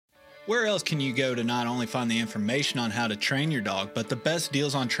Where else can you go to not only find the information on how to train your dog, but the best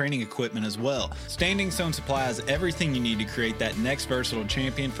deals on training equipment as well? Standing Stone Supply has everything you need to create that next versatile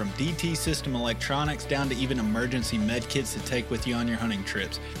champion, from DT system electronics down to even emergency med kits to take with you on your hunting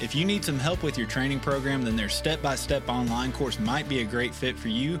trips. If you need some help with your training program, then their step-by-step online course might be a great fit for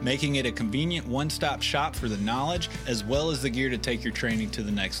you, making it a convenient one-stop shop for the knowledge as well as the gear to take your training to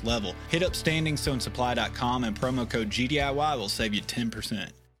the next level. Hit up StandingStoneSupply.com and promo code GDIY will save you 10%.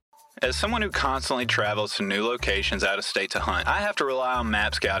 As someone who constantly travels to new locations out of state to hunt, I have to rely on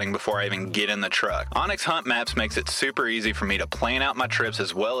map scouting before I even get in the truck. Onyx Hunt Maps makes it super easy for me to plan out my trips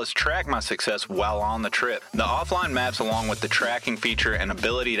as well as track my success while on the trip. The offline maps, along with the tracking feature and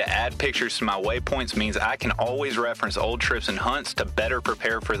ability to add pictures to my waypoints, means I can always reference old trips and hunts to better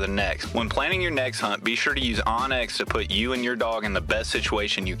prepare for the next. When planning your next hunt, be sure to use OnX to put you and your dog in the best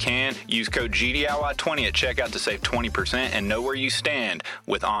situation you can. Use code GDIY20 at checkout to save 20% and know where you stand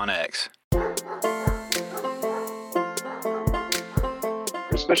with OnX.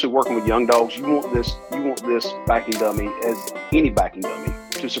 Especially working with young dogs, you want this backing dummy, as any backing dummy,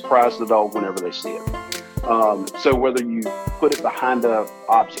 to surprise the dog whenever they see it. So whether you put it behind an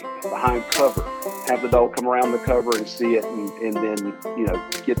object, behind cover, have the dog come around the cover and see it, and then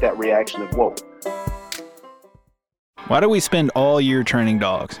get that reaction of whoa. Why do we spend all year training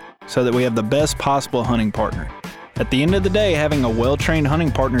dogs? So that we have the best possible hunting partner. At the end of the day, having a well-trained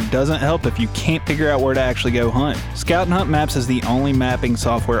hunting partner doesn't help if you can't figure out where to actually go hunt. Scout and Hunt Maps is the only mapping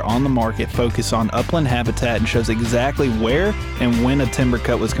software on the market focused on upland habitat and shows exactly where and when a timber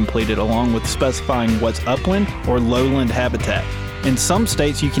cut was completed, along with specifying what's upland or lowland habitat. In some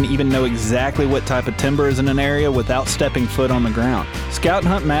states, you can even know exactly what type of timber is in an area without stepping foot on the ground. Scout and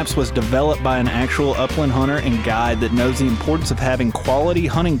Hunt Maps was developed by an actual upland hunter and guide that knows the importance of having quality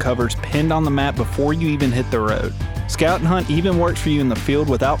hunting covers pinned on the map before you even hit the road. Scout and Hunt even works for you in the field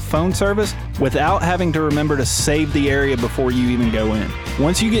without phone service, without having to remember to save the area before you even go in.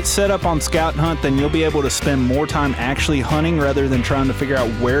 Once you get set up on Scout and Hunt, then you'll be able to spend more time actually hunting rather than trying to figure out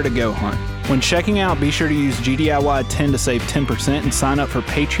where to go hunt. When checking out, be sure to use GDIY10 to save 10% and sign up for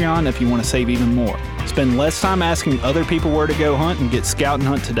Patreon if you want to save even more. Spend less time asking other people where to go hunt and get Scout and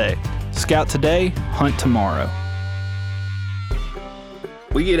Hunt today. Scout today, hunt tomorrow.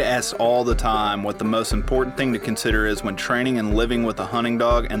 We get asked all the time what the most important thing to consider is when training and living with a hunting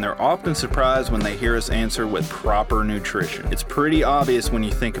dog, and they're often surprised when they hear us answer with proper nutrition. It's pretty obvious when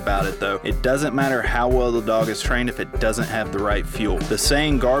you think about it though. It doesn't matter how well the dog is trained if it doesn't have the right fuel. The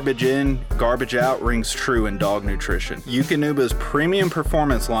saying garbage in, garbage out rings true in dog nutrition. Eukanuba's premium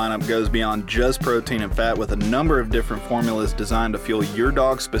performance lineup goes beyond just protein and fat with a number of different formulas designed to fuel your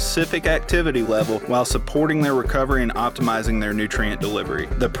dog's specific activity level while supporting their recovery and optimizing their nutrient delivery.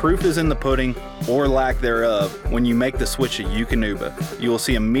 The proof is in the pudding, or lack thereof, when you make the switch to Eukanuba. You will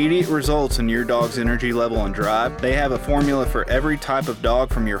see immediate results in your dog's energy level and drive. They have a formula for every type of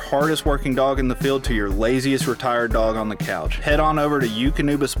dog, from your hardest working dog in the field to your laziest retired dog on the couch. Head on over to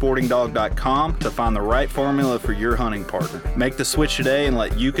EukanubaSportingDog.com to find the right formula for your hunting partner. Make the switch today and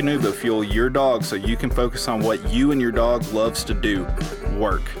let Eukanuba fuel your dog so you can focus on what you and your dog loves to do: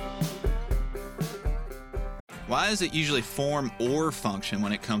 work. Why is it usually form or function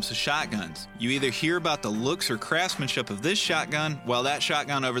when it comes to shotguns? You either hear about the looks or craftsmanship of this shotgun, while that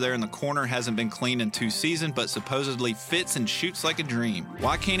shotgun over there in the corner hasn't been cleaned in 2 seasons, but supposedly fits and shoots like a dream.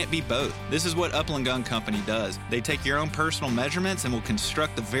 Why can't it be both? This is what Upland Gun Company does. They take your own personal measurements and will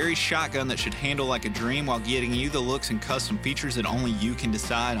construct the very shotgun that should handle like a dream while getting you the looks and custom features that only you can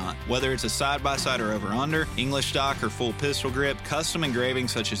decide on. Whether it's a side-by-side or over-under, English stock or full pistol grip, custom engraving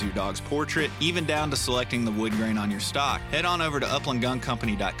such as your dog's portrait, even down to selecting the wood grain on your stock. Head on over to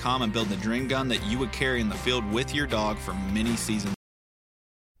uplandguncompany.com and build the dream gun that you would carry in the field with your dog for many seasons.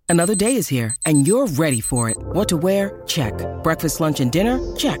 Another day is here, and you're ready for it. What to wear? Check. Breakfast, lunch, and dinner?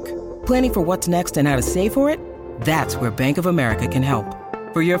 Check. Planning for what's next and how to save for it? That's where Bank of America can help.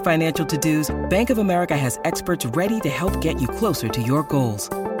 For your financial to-dos, Bank of America has experts ready to help get you closer to your goals.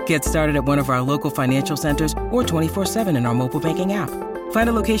 Get started at one of our local financial centers or 24/7 in our mobile banking app. Find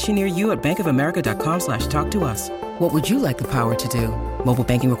a location near you at bankofamerica.com/talktous. What would you like the power to do? Mobile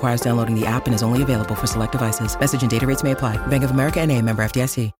banking requires downloading the app and is only available for select devices. Message and data rates may apply. Bank of America N.A., member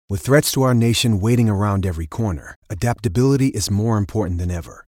FDIC. With threats to our nation waiting around every corner, adaptability is more important than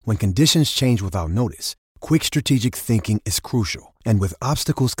ever. When conditions change without notice, quick strategic thinking is crucial. And with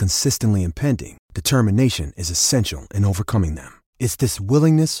obstacles consistently impending, determination is essential in overcoming them. It's this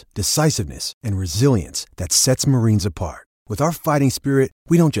willingness, decisiveness, and resilience that sets Marines apart. With our fighting spirit,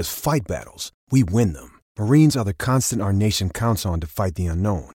 we don't just fight battles, we win them. Marines are the constant our nation counts on to fight the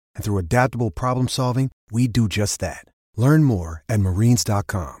unknown. And through adaptable problem solving, we do just that. Learn more at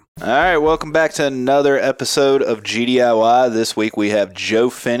marines.com. All right, welcome back to another episode of GDIY. This week we have Joe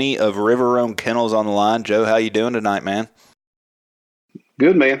Finney of River Roam Kennels on the line. Joe, how you doing tonight, man?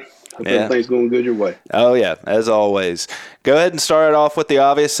 Good, man. Hope everything's going good your way. Oh, yeah, as always. Go ahead and start it off with the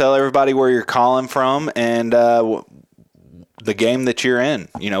obvious. Tell everybody where you're calling from and the game that you're in.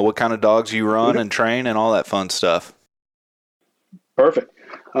 You know, what kind of dogs you run and train and all that fun stuff. Perfect.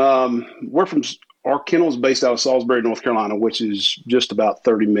 We're from our kennel's based out of Salisbury, North Carolina, which is just about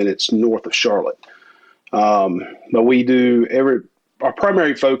 30 minutes north of Charlotte. But we do our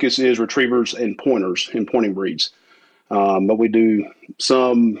primary focus is retrievers and pointers and pointing breeds. But we do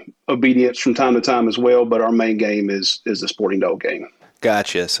some obedience from time to time as well. But our main game is the sporting dog game.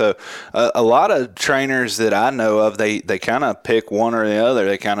 Gotcha. So a lot of trainers that I know of, they kind of pick one or the other.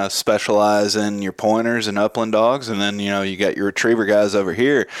 They kind of specialize in your pointers and upland dogs, and then you got your retriever guys over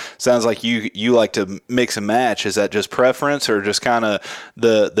here. Sounds like you like to mix and match. Is that just preference, or just kind of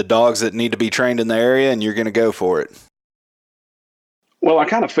the dogs that need to be trained in the area, and you're going to go for it? Well, I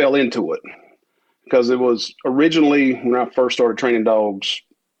kind of fell into it because it was originally when I first started training dogs.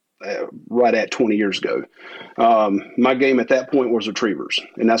 Right at 20 years ago. My game at that point was retrievers,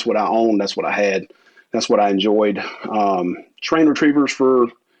 and that's what I owned. That's what I had. That's what I enjoyed. Trained retrievers for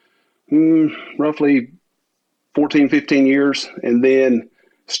roughly 14, 15 years, and then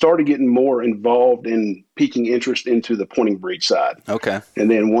started getting more involved in piquing interest into the pointing breed side. Okay.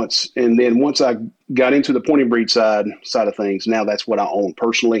 And then once I got into the pointing breed side of things, now that's what I own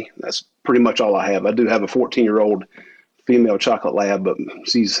personally. That's pretty much all I have. I do have a 14-year-old female chocolate lab, but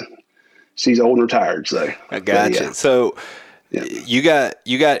she's old and retired. So I gotcha. Yeah. So you got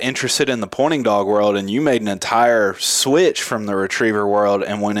interested in the pointing dog world, and you made an entire switch from the retriever world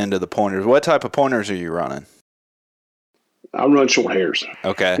and went into the pointers. What type of pointers are you running? I run short hairs.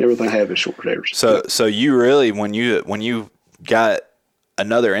 Okay. Everything I have is short hairs. So you really, when you got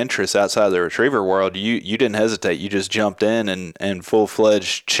another interest outside of the retriever world, you didn't hesitate. You just jumped in and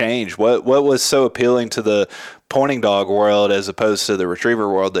full-fledged changed. What was so appealing to the pointing dog world as opposed to the retriever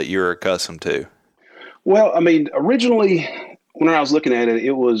world that you're accustomed to? Well, I mean, originally when I was looking at it,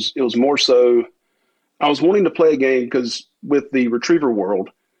 it was more so I was wanting to play a game because with the retriever world,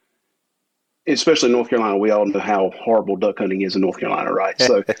 especially in North Carolina, we all know how horrible duck hunting is in North Carolina, right?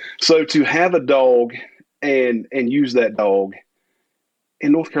 So to have a dog and use that dog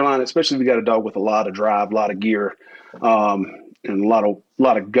in North Carolina, especially if you got a dog with a lot of drive, a lot of gear, and a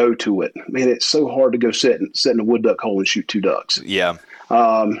lot of go to it. Man, it's so hard to go sit in a wood duck hole and shoot 2 ducks. Yeah.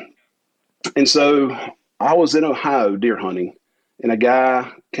 And so I was in Ohio deer hunting, and a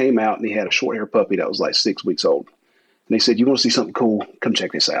guy came out and he had a short hair puppy that was like 6 weeks old. And he said, "You want to see something cool? Come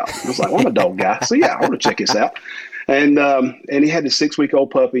check this out." I was like, "Well, I'm a dog guy, so yeah, I want to check this out." And he had this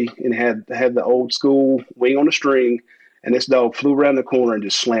 6-week-old puppy and had the old school wing on a string. And this dog flew around the corner and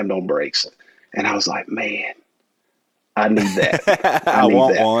just slammed on brakes. And I was like, man, I need that. I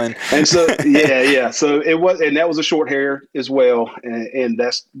want one. And so, yeah. So it was, and that was a short hair as well. And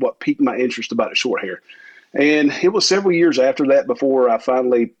that's what piqued my interest about the short hair. And it was several years after that before I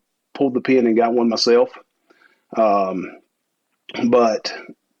finally pulled the pin and got one myself. But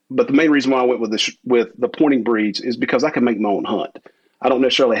the main reason why I went with the pointing breeds is because I can make my own hunt. I don't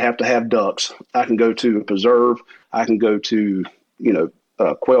necessarily have to have ducks. I can go to a preserve. I can go to,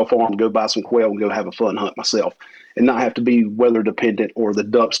 a quail farm, go buy some quail and go have a fun hunt myself and not have to be weather dependent or the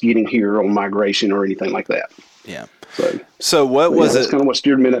ducks getting here on migration or anything like that. Yeah. So what was it? That's kind of what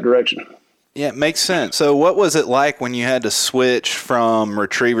steered me in that direction. Yeah, it makes sense. So what was it like when you had to switch from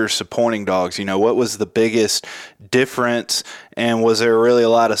retrievers to pointing dogs? What was the biggest difference, and was there really a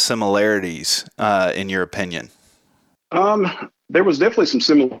lot of similarities in your opinion? There was definitely some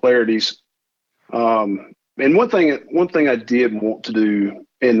similarities. And one thing I did want to do,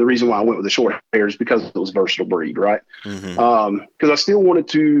 and the reason why I went with the short hair is because it was a versatile breed, right? Mm-hmm. Because I still wanted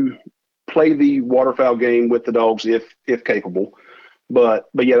to play the waterfowl game with the dogs if capable, but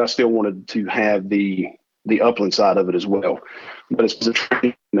yet I still wanted to have the upland side of it as well. But as a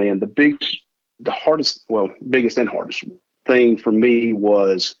training man, the biggest and hardest thing for me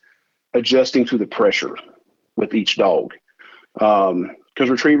was adjusting to the pressure with each dog. Because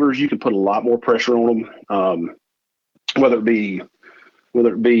retrievers, you can put a lot more pressure on them, whether it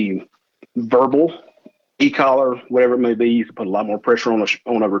be verbal, e-collar, whatever it may be. You can put a lot more pressure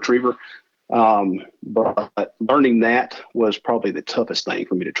on a retriever. But learning that was probably the toughest thing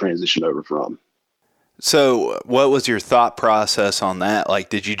for me to transition over from. So what was your thought process on that? Like,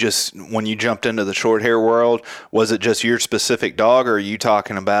 did you just, when you jumped into the short hair world, was it just your specific dog, or are you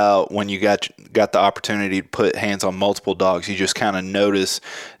talking about when you got the opportunity to put hands on multiple dogs, you just kind of noticed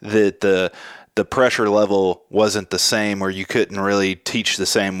that the pressure level wasn't the same, or you couldn't really teach the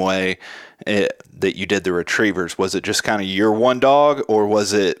same way that you did the retrievers? Was it just kind of your one dog, or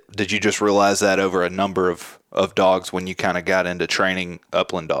did you just realize that over a number of dogs when you kind of got into training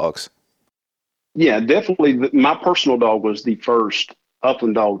upland dogs? Yeah, definitely. My personal dog was the first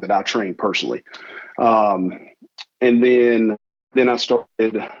upland dog that I trained personally. And then I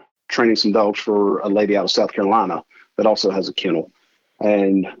started training some dogs for a lady out of South Carolina that also has a kennel.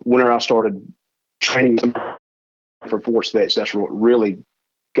 And whenever I started training them for force fetch, that's what really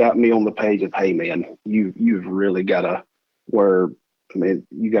got me on the page of, hey man, you've really got to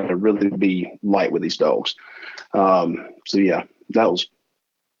you got to really be light with these dogs. So yeah, that was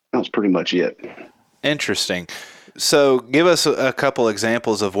pretty much it. Interesting. So give us a couple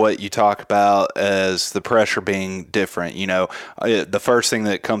examples of what you talk about as the pressure being different. The first thing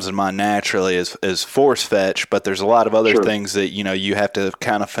that comes in mind naturally is force fetch, but there's a lot of other things that, you have to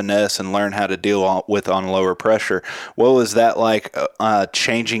kind of finesse and learn how to deal with on lower pressure. What was that like,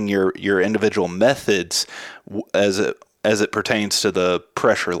 changing your individual methods as it pertains to the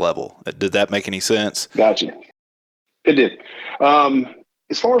pressure level? Did that make any sense? Gotcha. It did.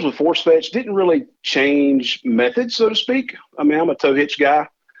 As far as the force fetch, didn't really change methods, so to speak. I mean, I'm a toe hitch guy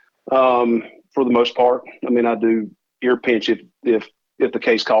for the most part. I mean, I do ear pinch if the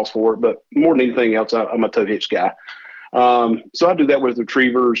case calls for it, but more than anything else, I'm a toe hitch guy. So I do that with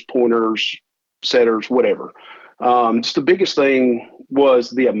retrievers, pointers, setters, whatever. Just the biggest thing was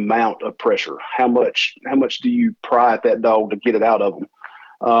the amount of pressure. How much do you pry at that dog to get it out of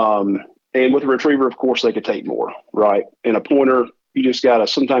them? And with a retriever, of course, they could take more, right? And a pointer,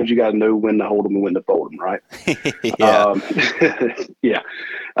 sometimes you gotta know when to hold them and when to fold them, right? Yeah. Yeah.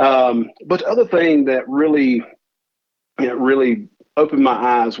 But the other thing that really opened my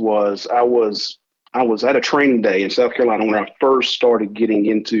eyes was I was at a training day in South Carolina when I first started getting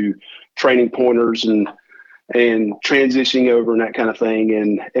into training pointers and transitioning over and that kind of thing.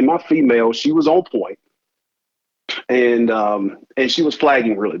 And my female, she was on point, and she was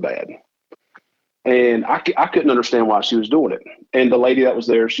flagging really bad. And I couldn't understand why she was doing it. And the lady that was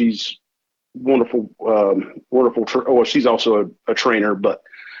there, she's wonderful. She's also a trainer, but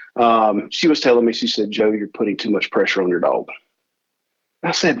she was telling me, she said, "Joe, you're putting too much pressure on your dog." I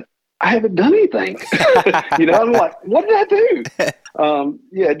said, "I haven't done anything." I'm like, "What did I do?"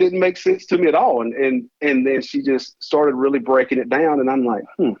 It didn't make sense to me at all. And then she just started really breaking it down, and I'm like,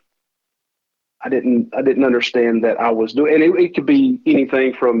 I didn't understand that I was doing, and it could be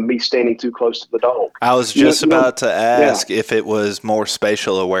anything from me standing too close to the dog. I was just about to ask if it was more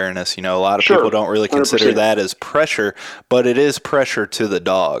spatial awareness. A lot of people don't really consider 100%. That as pressure, but it is pressure to the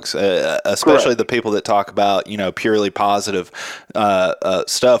dogs, especially Correct. The people that talk about, purely positive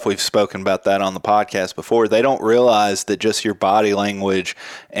stuff. We've spoken about that on the podcast before. They don't realize that just your body language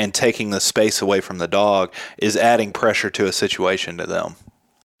and taking the space away from the dog is adding pressure to a situation to them.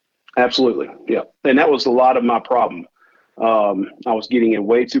 Absolutely. Yeah. And that was a lot of my problem. I was getting in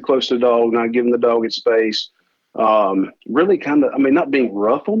way too close to the dog, not giving the dog its space. Really kind of, not being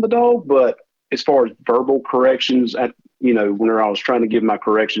rough on the dog, but as far as verbal corrections, whenever I was trying to give my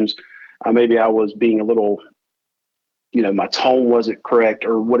corrections, maybe I was being a little, my tone wasn't correct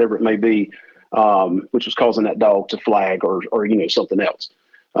or whatever it may be, which was causing that dog to flag or something else.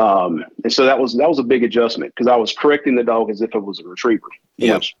 And so that was a big adjustment, because I was correcting the dog as if it was a retriever.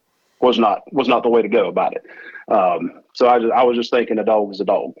 Which was not the way to go about it. So I was just thinking a dog is a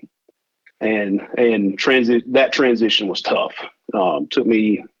dog, and that transition was tough. Took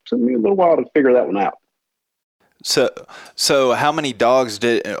me a little while to figure that one out. So how many dogs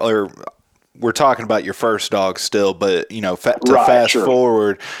we're talking about your first dog still, but fast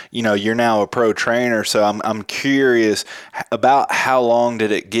forward, you're now a pro trainer. So I'm curious about how long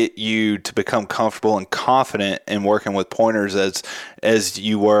did it get you to become comfortable and confident in working with pointers as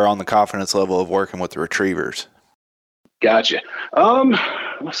you were on the confidence level of working with the retrievers? Gotcha.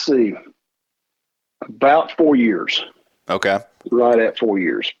 Let's see, about 4 years. Okay. Right at 4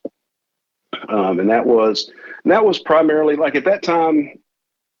 years. And that was primarily, like, at that time,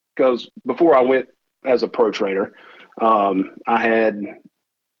 because before I went as a pro trainer, I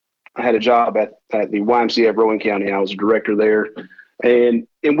had a job at the YMCA of Rowan County. I was a director there, and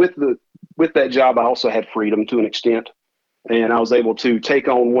with that job, I also had freedom to an extent, and I was able to take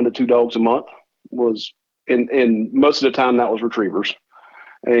on 1 to 2 dogs a month. And most of the time that was retrievers,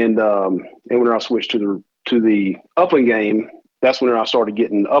 and when I switched to the upland game, that's when I started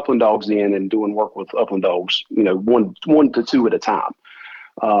getting upland dogs in and doing work with upland dogs, 1 to 2 at a time.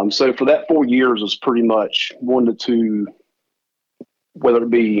 So for that 4 years was pretty much 1 to 2, whether it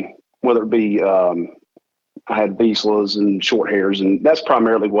be I had Vizslas and short hairs, and that's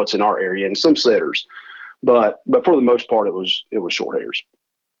primarily what's in our area, and some setters. But for the most part, it was short hairs.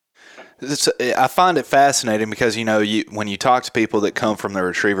 I find it fascinating because, when you talk to people that come from the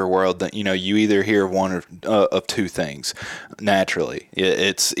retriever world, that, you either hear one of two things naturally.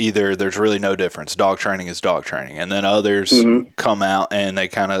 It's either there's really no difference. Dog training is dog training. And then others come out and they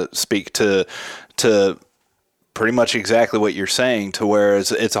kind of speak to pretty much exactly what you're saying, to where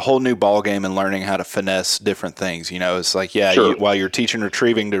it's a whole new ball game and learning how to finesse different things. It's like, sure. While you're teaching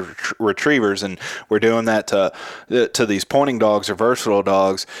retrieving to retrievers, and we're doing that to these pointing dogs or versatile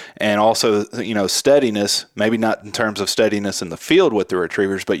dogs, and also, steadiness, maybe not in terms of steadiness in the field with the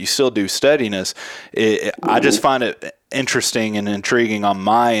retrievers, but you still do steadiness. I just find it interesting and intriguing on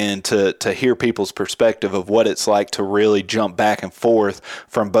my end to hear people's perspective of what it's like to really jump back and forth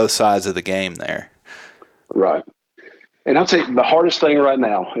from both sides of the game there. Right. And I'll tell you, the hardest thing right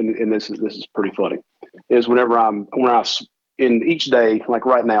now, and this is pretty funny, is when I in each day, like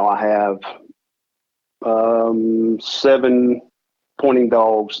right now, I have 7 pointing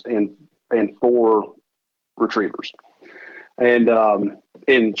dogs and 4 retrievers. And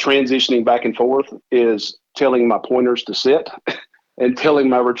in transitioning back and forth is telling my pointers to sit and telling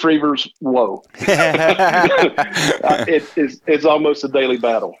my retrievers, whoa. It's almost a daily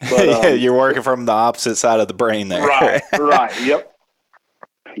battle. But, you're working from the opposite side of the brain there. Right. Yep.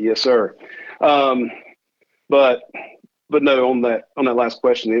 Yes, sir. But no, on that last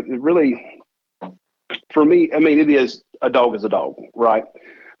question, it really, for me, I mean, it is a dog is a dog, right?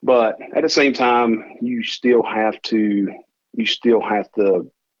 But at the same time, you still have to,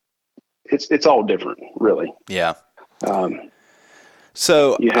 it's all different, really. Yeah.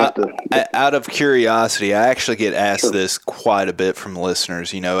 So out of curiosity, I actually get asked this quite a bit from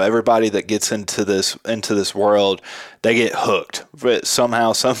listeners. Everybody that gets into this world, they get hooked. But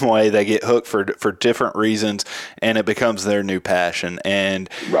somehow, some way, they get hooked for different reasons, and it becomes their new passion. And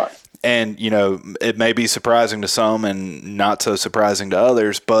right. And, it may be surprising to some and not so surprising to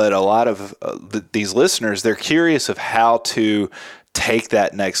others, but a lot of these listeners, they're curious of how to take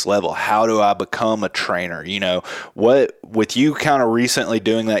that next level. How do I become a trainer? What, with you kind of recently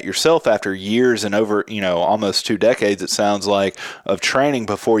doing that yourself after years and over, almost 2 decades, it sounds like, of training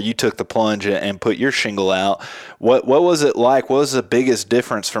before you took the plunge and put your shingle out. What was it like? What was the biggest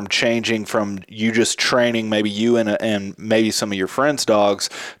difference from changing from you just training maybe you and maybe some of your friends' dogs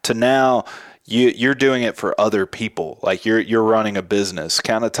to now you're doing it for other people, like you're running a business?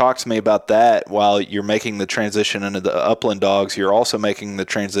 Kind of talk to me about that. While you're making the transition into the upland dogs, you're also making the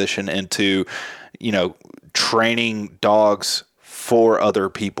transition into, training dogs for other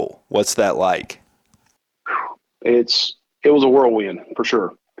people. What's that like? It was a whirlwind for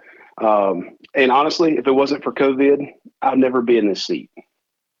sure. And honestly, if it wasn't for COVID, I'd never be in this seat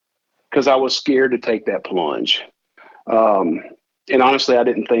because I was scared to take that plunge. And honestly, I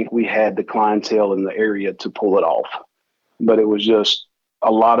didn't think we had the clientele in the area to pull it off, but it was just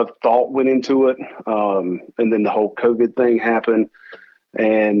a lot of thought went into it. And then the whole COVID thing happened,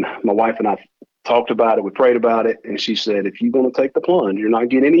 and my wife and I talked about it. We prayed about it, and she said, if you're going to take the plunge, you're not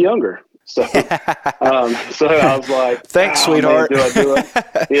getting any younger. So, so I was like, thanks, sweetheart. Man, do I do it?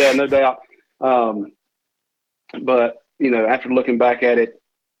 Yeah, no doubt. But after looking back at it,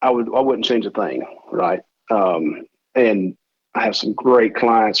 I wouldn't change a thing. Right. And I have some great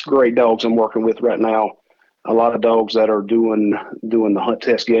clients, great dogs I'm working with right now. A lot of dogs that are doing the hunt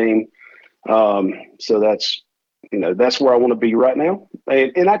test game. So that's where I want to be right now.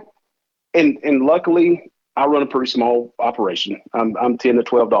 And luckily I run a pretty small operation. I'm 10 to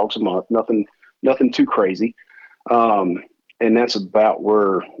 12 dogs a month, nothing too crazy. And that's about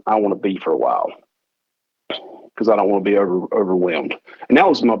where I want to be for a while, because I don't want to be overwhelmed. And that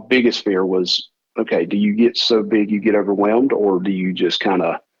was my biggest fear was, okay, do you get so big you get overwhelmed, or do you just kind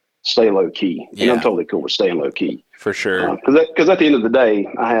of stay low key? Yeah. And I'm totally cool with staying low key. For sure. Because at the end of the day,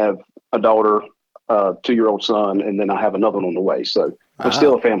 I have a daughter, 2-year-old son, and then I have another one on the way. So I'm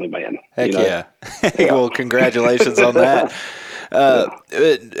still a family man. Heck yeah. Well, congratulations on that.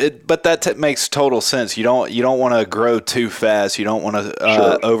 But that makes total sense. You don't want to grow too fast. You don't want to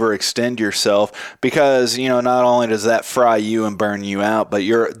overextend yourself, because not only does that fry you and burn you out, but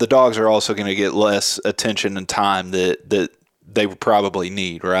the dogs are also going to get less attention and time that they probably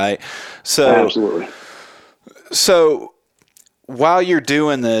need, right? So absolutely. So while you're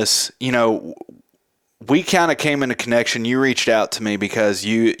doing this, we kind of came into connection. You reached out to me because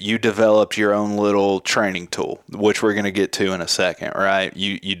you developed your own little training tool, which we're going to get to in a second, right?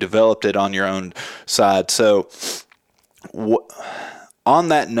 You developed it on your own side. So on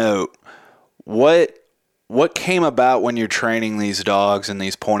that note, what what came about when you're training these dogs and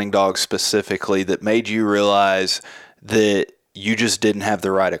these pointing dogs specifically that made you realize that you just didn't have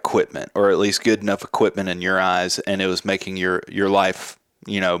the right equipment, or at least good enough equipment in your eyes, and it was making your life,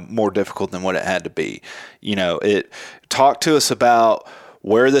 more difficult than what it had to be? Talk to us about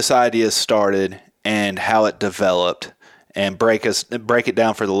where this idea started and how it developed, and break it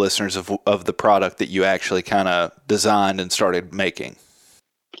down for the listeners of the product that you actually kind of designed and started making.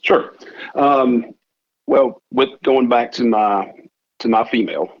 Sure. Well, with going back to my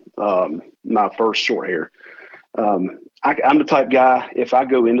female, my first short hair, I'm the type guy, if I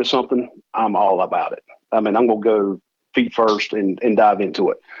go into something, I'm all about it. I mean, I'm going to go feet first and dive into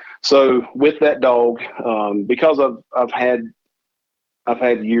it. So with that dog, because I've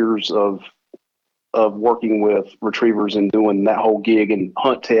had years of working with retrievers and doing that whole gig and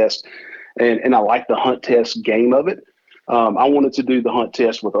hunt test, and I like the hunt test game of it. I wanted to do the hunt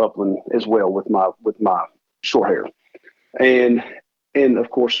test with Upland as well with my short hair, and of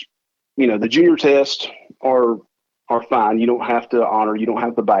course, the junior tests are fine. You don't have to honor, you don't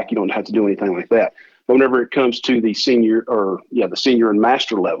have to back, you don't have to do anything like that. But whenever it comes to the senior and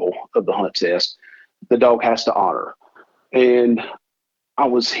master level of the hunt test, the dog has to honor. And I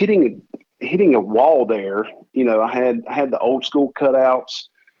was hitting a wall there. I had the old school cutouts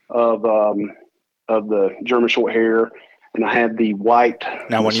of the German short hair, and I had the white.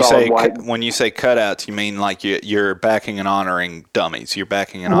 Now, when you say cutouts, you mean like you're backing and honoring dummies. You're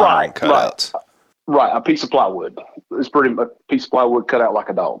backing and honoring cutouts. Right, a piece of plywood. It's pretty much a piece of plywood cut out like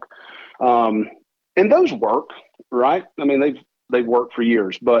a dog. And those work, right? I mean, they've worked for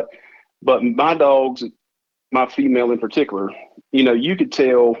years. But my dogs, my female in particular, you could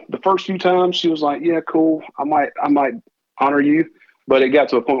tell the first few times she was like, yeah, cool, I might honor you. But it got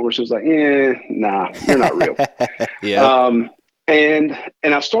to a point where she was like, nah, you're not real. Yeah. And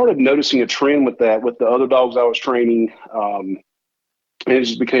I started noticing a trend with that, with the other dogs I was training. And it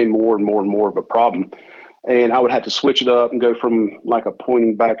just became more and more and more of a problem. And I would have to switch it up and go from like a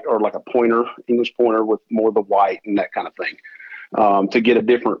pointing back, or like a pointer, English pointer with more of the white and that kind of thing, to get a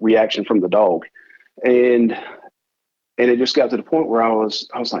different reaction from the dog. And it just got to the point where I was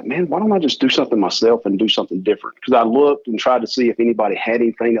like, man, why don't I just do something myself and do something different? Because I looked and tried to see if anybody had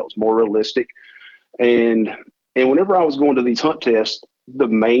anything that was more realistic. And whenever I was going to these hunt tests, the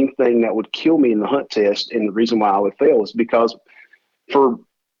main thing that would kill me in the hunt test, and the reason why I would fail, is because for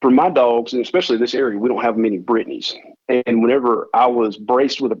my dogs, and especially this area, we don't have many Brittany's. And whenever I was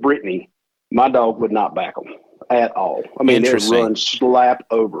braced with a Brittany, my dog would not back them at all. I mean, they would run slap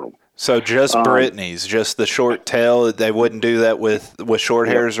over them. So just Brittany's, just the short tail. They wouldn't do that with short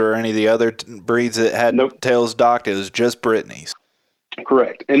hairs or any of the other breeds that had tails docked. It was just Brittany's.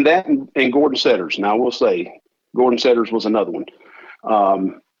 Correct. And that and Gordon Setters. Now, I will say Gordon Setters was another one.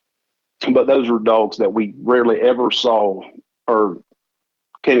 But those were dogs that we rarely ever saw or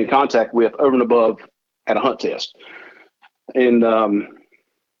came in contact with over and above at a hunt test. And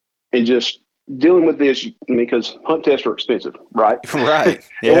just dealing with this, because hunt tests are expensive, right? Right.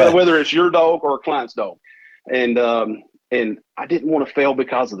 Yeah. Whether it's your dog or a client's dog. And I didn't want to fail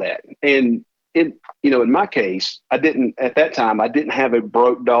because of that. And in my case, at that time, I didn't have a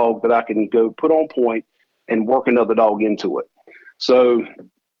broke dog that I can go put on point and work another dog into it. So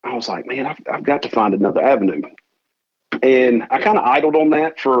I was like, man, I've got to find another avenue. And I kind of idled on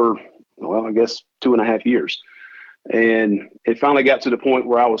that for, I guess 2.5 years. And it finally got to the point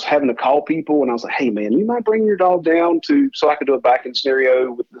where I was having to call people, and I was like, hey, man, you might bring your dog down so I could do a backing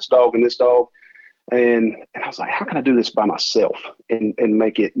scenario with this dog and this dog. And I was like, how can I do this by myself and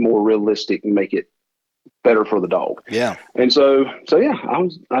make it more realistic and make it better for the dog? Yeah. And so yeah,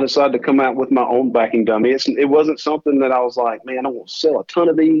 I decided to come out with my own backing dummy. It wasn't something that I was like, man, I want to sell a ton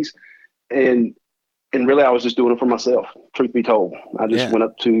of these. And really, I was just doing it for myself, truth be told. I just went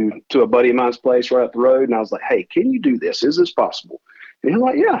up to a buddy of mine's place right up the road, and I was like, hey, can you do this? Is this possible? And he's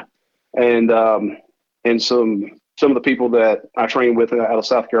like, yeah. And some of the people that I trained with out of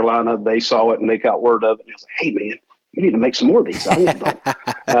South Carolina, they saw it and they got word of it. And I was like, hey, man, you need to make some more of these. I want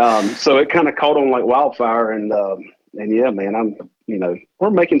them. So it kind of caught on like wildfire. And yeah, man,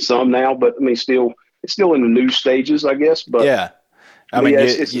 we're making some now, but I mean, it's still in the new stages, I guess. But yeah. I mean,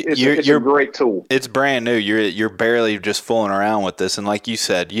 it's a great tool. It's brand new. You're barely just fooling around with this. And like you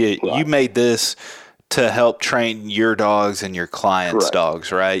said, you made this to help train your dogs and your clients'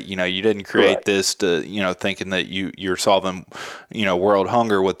 dogs, right? You didn't create this to, thinking that you're solving, world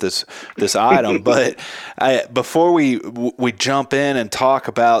hunger with this item. But before we jump in and talk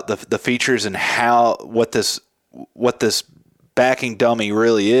about the features and what this backing dummy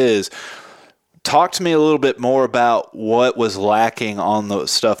really is, talk to me a little bit more about what was lacking on the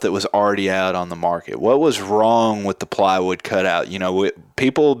stuff that was already out on the market. What was wrong with the plywood cutout? You know,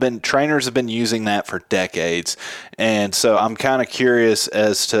 trainers have been using that for decades. And so I'm kind of curious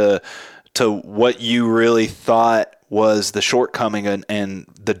as to what you really thought was the shortcoming and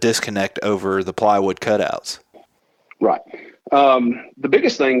the disconnect over the plywood cutouts. Right. The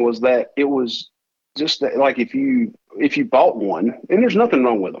biggest thing was that it was just that, like, if you bought one, and there's nothing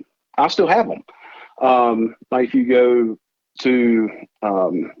wrong with them, I still have them. Like if you go to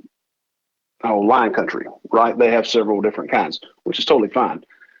Lion Country, right? They have several different kinds, which is totally fine.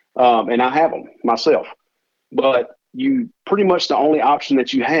 And I have them myself. But you pretty much the only option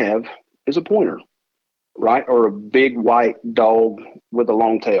that you have is a pointer, right? Or a big white dog with a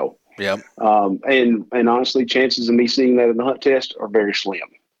long tail. Yep. And honestly, chances of me seeing that in the hunt test are very slim.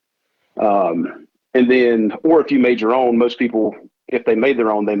 And then, or if you made your own, most people, if they made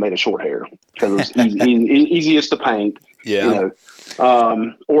their own, they made a short hair because it's easiest to paint. Yeah. You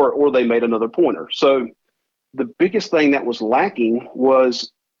know, or they made another pointer. So the biggest thing that was lacking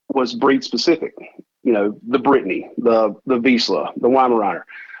was breed specific. You know, the Brittany, the Vizsla, the Weimaraner.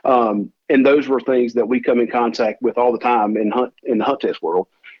 And those were things that we come in contact with all the time in the hunt test world.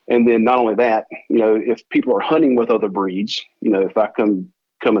 And then not only that, you know, if people are hunting with other breeds, you know, if I come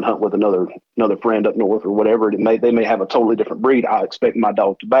and hunt with another friend up north or whatever, they may have a totally different breed. I expect my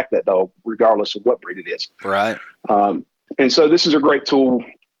dog to back that dog regardless of what breed it is. Right. And so this is a great tool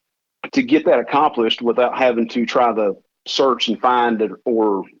to get that accomplished without having to try to search and find it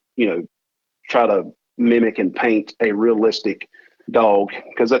or, you know, try to mimic and paint a realistic dog,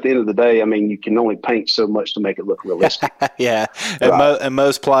 because at the end of the day, I mean, you can only paint so much to make it look realistic. Yeah. Right. And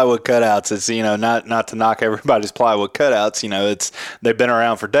most plywood cutouts, it's, you know, not to knock everybody's plywood cutouts, you know, they've been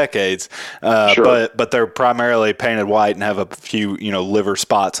around for decades, Sure. but they're primarily painted white and have a few, you know, liver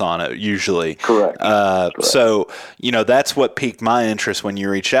spots on it usually. Correct. So, you know, that's what piqued my interest when you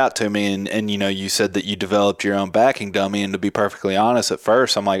reached out to me and, you know, you said that you developed your own backing dummy. And to be perfectly honest, at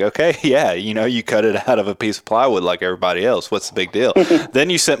first I'm like, okay, yeah, you know, you cut it out of a piece of plywood like everybody else. What's the big deal?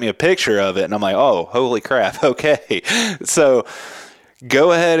 Then you sent me a picture of it and I'm like, oh, holy crap. Okay. So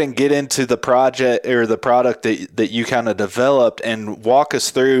go ahead and get into the project or the product that you kind of developed and walk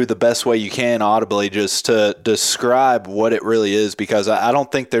us through the best way you can audibly just to describe what it really is, because I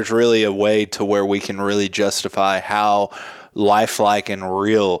don't think there's really a way to where we can really justify how lifelike and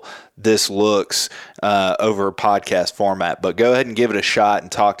real this looks over a podcast format. But go ahead and give it a shot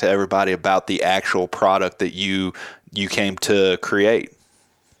and talk to everybody about the actual product that you came to create.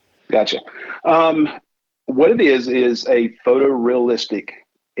 Gotcha. What it is a photorealistic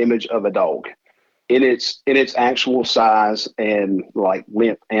image of a dog in its actual size and like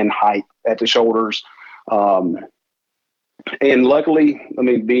length and height at the shoulders. And luckily, I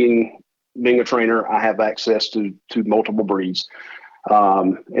mean, being a trainer, I have access to multiple breeds.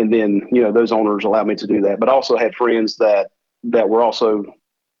 And then, you know, those owners allowed me to do that, but I also had friends that were also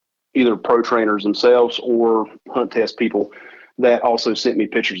either pro trainers themselves or hunt test people that also sent me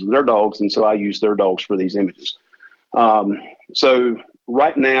pictures of their dogs. And so I use their dogs for these images. So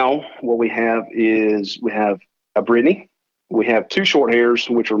right now what we have is we have a Brittany. We have two short hairs,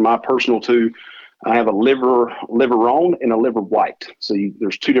 which are my personal two. I have a liver roan and a liver white. So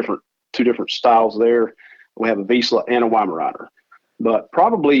there's two different styles there. We have a Vizsla and a Weimaraner. But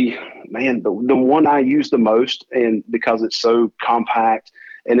probably, man, the one I use the most, and because it's so compact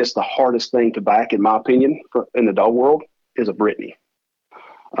and it's the hardest thing to back, in my opinion, in the dog world, is a Brittany.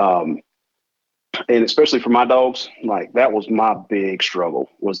 And especially for my dogs, like that was my big struggle,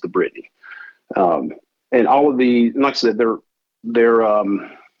 was the Brittany. And all of the, like I said,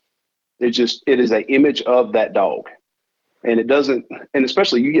 it is an image of that dog. And it doesn't, and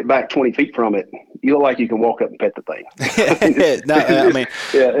especially you get back 20 feet from it, you look like you can walk up and pet the thing. No, I mean,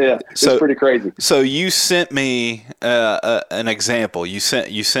 yeah. It's pretty crazy. So you sent me an example. You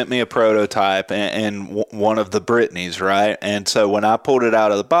sent me a prototype and one of the Brittany's, right? And so when I pulled it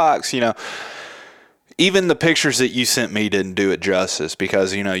out of the box, you know, even the pictures that you sent me didn't do it justice,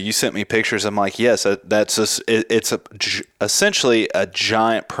 because, you know, you sent me pictures. I'm like, yes, it's essentially a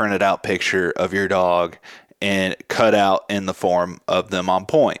giant printed out picture of your dog and cut out in the form of them on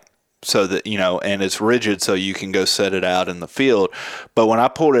point, so that, you know, and it's rigid so you can go set it out in the field. But when I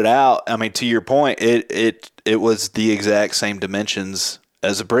pulled it out, I mean, to your point, it was the exact same dimensions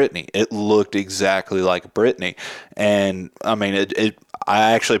as a Brittany. It looked exactly like a Brittany. And I mean,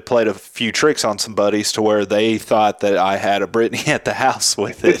 I actually played a few tricks on some buddies to where they thought that I had a Brittany at the house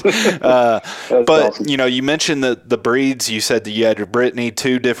with it. But, awesome. You know, you mentioned the breeds. You said that you had your Brittany,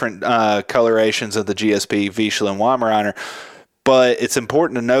 two different colorations of the GSP, Vizsla, and Weimaraner. But it's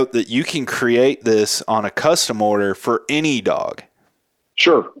important to note that you can create this on a custom order for any dog.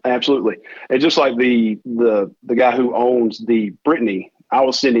 Sure, absolutely. And just like the guy who owns the Brittany, I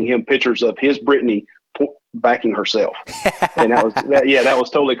was sending him pictures of his Brittany backing herself, and that was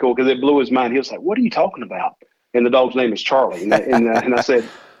totally cool because it blew his mind. He was like, "What are you talking about?" And the dog's name is Charlie, and I said,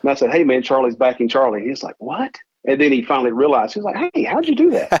 "Hey man, Charlie's backing Charlie." And he's like, "What?" And then he finally realized. He was like, "Hey, how'd you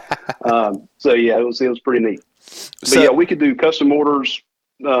do that?" So yeah, it was pretty neat. But yeah, we could do custom orders,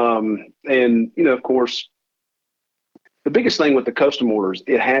 and of course, the biggest thing with the custom orders,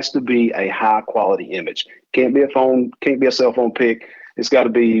 it has to be a high quality image. Can't be a cell phone pic. It's got to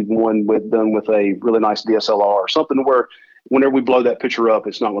be one done with a really nice DSLR or something where whenever we blow that picture up,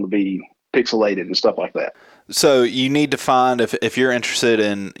 it's not going to be pixelated and stuff like that. So you need to find, if you're interested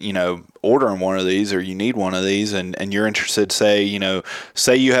in, ordering one of these, or you need one of these, and you're interested, say you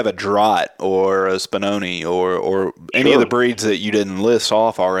have a Drott or a Spinoni or any of the breeds that you didn't list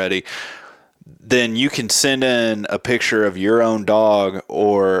off already, then you can send in a picture of your own dog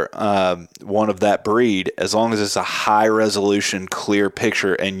or one of that breed, as long as it's a high resolution, clear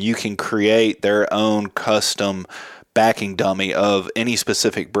picture, and you can create their own custom backing dummy of any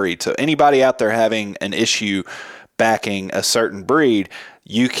specific breed. So anybody out there having an issue backing a certain breed,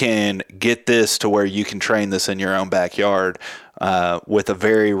 you can get this to where you can train this in your own backyard with a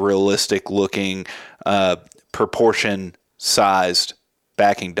very realistic looking proportion sized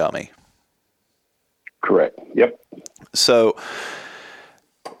backing dummy. Correct. Yep. So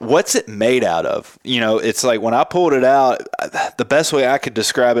what's it made out of? It's like when I pulled it out, the best way I could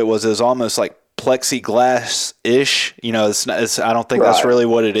describe it was almost like plexiglass-ish. I don't think that's really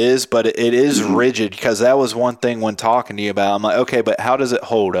what it is, but it is rigid, because that was one thing when talking to you about. I'm like, okay, but how does it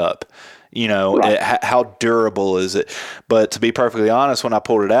hold up? How durable is it? But to be perfectly honest, when I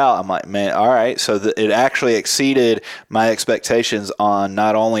pulled it out, I'm like, man, all right. So it actually exceeded my expectations on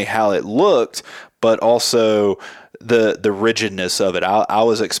not only how it looked, but also the rigidness of it. I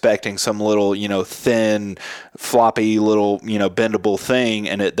was expecting some little, thin, floppy little, bendable thing,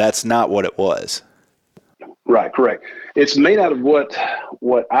 and that's not what it was. Right, correct. It's made out of what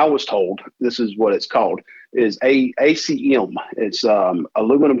I was told. This is what it's called, is ACM. It's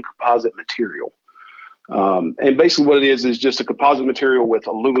aluminum composite material. And basically what it is just a composite material with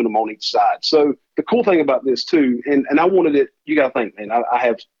aluminum on each side. So the cool thing about this too, and I wanted it, you got to think, man, I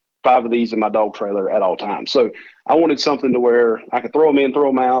have 5 of these in my dog trailer at all times. So I wanted something to where I could throw them in, throw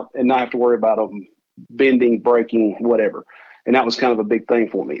them out, and not have to worry about them bending, breaking, whatever. And that was kind of a big thing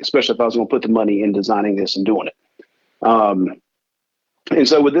for me, especially if I was going to put the money in designing this and doing it. And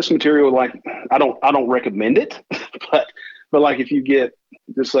so with this material, like I don't recommend it, but like if you get,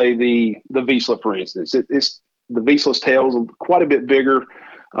 just say the Vizsla, for instance, it's the Vizsla's tails are quite a bit bigger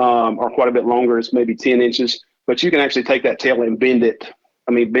or quite a bit longer. It's maybe 10 inches, but you can actually take that tail and bend it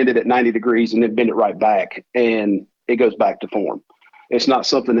at 90 degrees and then bend it right back, and it goes back to form. It's not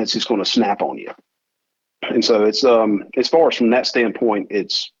something that's just going to snap on you. And so it's, as far as from that standpoint,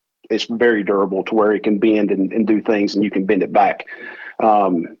 it's very durable to where it can bend and do things, and you can bend it back.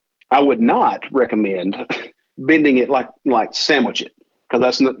 I would not recommend bending it like sandwich it,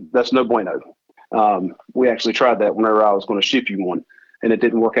 because that's no bueno. We actually tried that whenever I was going to ship you one, and it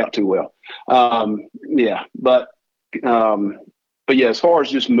didn't work out too well. But yeah, as far as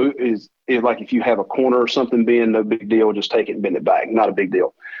just move is like if you have a corner or something being, no big deal, just take it and bend it back. Not a big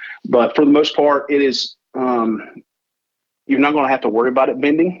deal. But for the most part, it is, you're not going to have to worry about it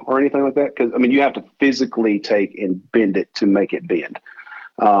bending or anything like that. Because, you have to physically take and bend it to make it bend.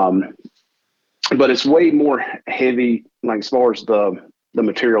 But it's way more heavy, like as far as the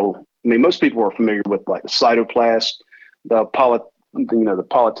material. Most people are familiar with like the Cytoplast, the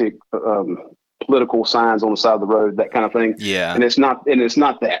political signs on the side of the road, that kind of thing. Yeah. And it's not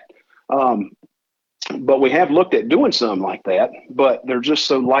that. But we have looked at doing some like that, but they're just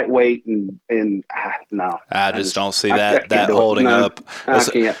so lightweight and no. I just don't see that holding up. I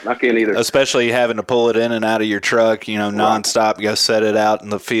can't either. Especially having to pull it in and out of your truck, nonstop, go set it out in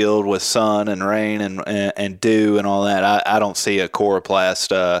the field with sun and rain and dew and all that. I don't see a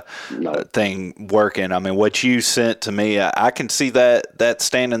Coroplast thing working. What you sent to me, I can see that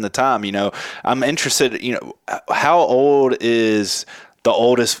standing the time. I'm interested, how old is the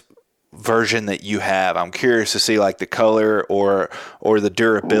oldest version that you have? I'm curious to see like the color or the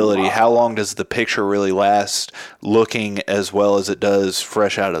durability. How long does the picture really last looking as well as it does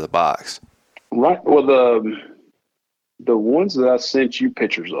fresh out of the box? Right. Well, the ones that I sent you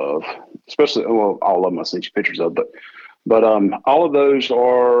pictures of, especially, all of them I sent you pictures of, but all of those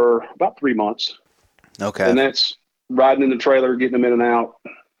are about 3 months. Okay. And that's riding in the trailer, getting them in and out,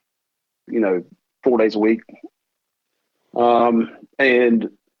 4 days a week. And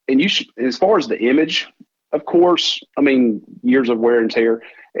you should, as far as the image, of course, I mean, years of wear and tear.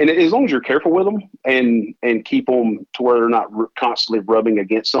 And as long as you're careful with them and keep them to where they're not constantly rubbing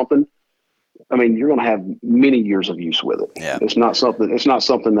against something, I mean, you're going to have many years of use with it. Yeah. It's not something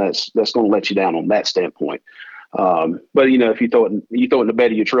that's going to let you down on that standpoint. But if you throw it in the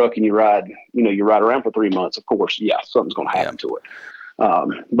bed of your truck and you ride around for 3 months, of course, yeah, something's going to happen to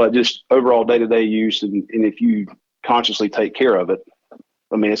it. But just overall day-to-day use, and if you consciously take care of it,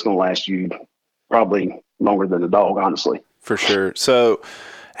 I mean, it's going to last you probably longer than the dog, honestly. For sure. So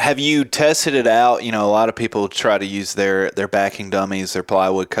have you tested it out? A lot of people try to use their backing dummies, their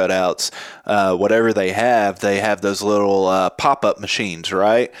plywood cutouts, whatever they have those little pop-up machines,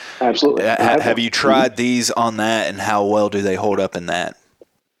 right? Absolutely. Have you tried these on that, and how well do they hold up in that?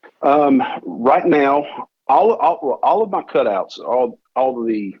 Right now, all of my cutouts, all of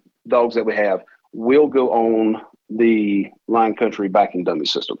the dogs that we have will go on the Lion Country backing dummy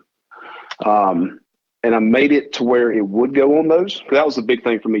system. And I made it to where it would go on those, because that was a big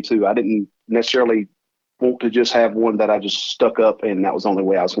thing for me too. I didn't necessarily want to just have one that I just stuck up and that was the only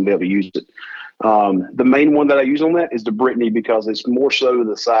way I was going to be able to use it. The main one that I use on that is the Brittany, because it's more so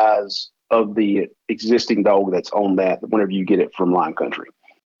the size of the existing dog that's on that whenever you get it from Lion Country.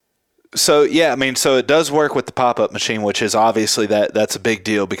 So, yeah, I mean, so it does work with the pop-up machine, which is obviously that's a big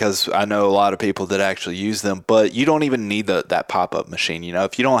deal, because I know a lot of people that actually use them, but you don't even need that pop-up machine.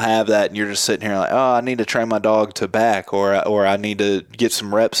 If you don't have that and you're just sitting here like, oh, I need to train my dog to back, or I need to get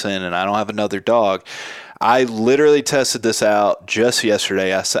some reps in and I don't have another dog. I literally tested this out just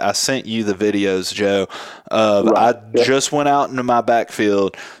yesterday. I sent you the videos, Joe. Just went out into my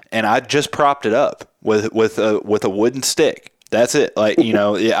backfield and I just propped it up with a wooden stick. That's it. Like,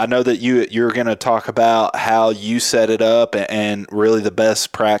 I know that you're going to talk about how you set it up and really the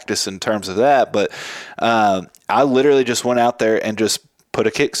best practice in terms of that. But I literally just went out there and just put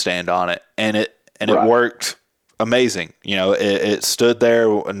a kickstand on it, and it worked amazing. It stood there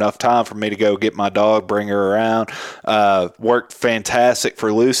enough time for me to go get my dog, bring her around. Worked fantastic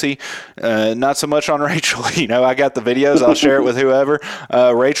for Lucy. Not so much on Rachel. I got the videos. I'll share it with whoever.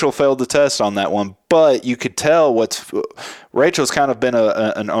 Rachel failed the test on that one, but you could tell Rachel's kind of been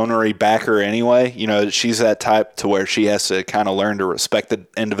an ornery backer anyway. She's that type to where she has to kind of learn to respect the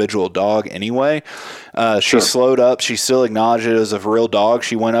individual dog anyway. She slowed up. She still acknowledged it as a real dog.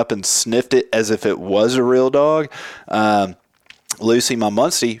 She went up and sniffed it as if it was a real dog. Lucy, my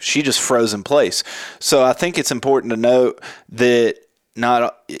Muncie, she just froze in place. So I think it's important to note that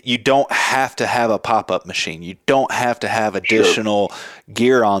you don't have to have a pop-up machine. You don't have to have additional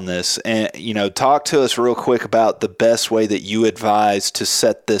gear on this. And, talk to us real quick about the best way that you advise to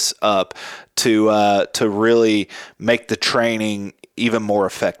set this up to really make the training even more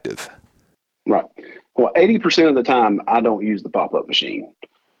effective. Right. Well, 80% of the time, I don't use the pop-up machine.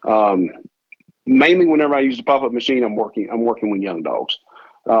 Mainly whenever I use the pop-up machine, I'm working with young dogs.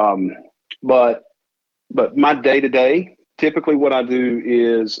 But my day-to-day, typically what I do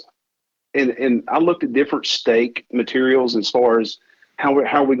is, and I looked at different stake materials as far as how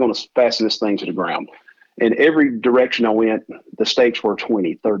are we going to fasten this thing to the ground. In every direction I went, the stakes were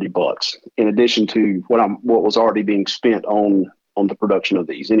 $20, $30, in addition to what was already being spent on the production of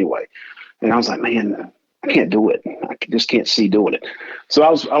these anyway. And I was like, man, I can't do it. I just can't see doing it. So I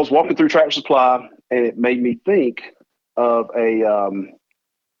was walking through Tractor Supply, and it made me think of and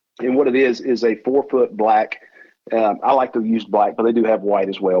what it is a 4-foot black. I like to use black, but they do have white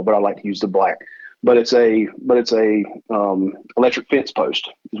as well. But I like to use the black. But it's a electric fence post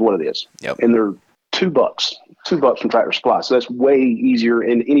is what it is. Yep. And they're $2 from Tractor Supply. So that's way easier,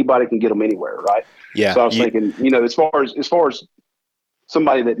 and anybody can get them anywhere, right? Yeah. So I was thinking, as far as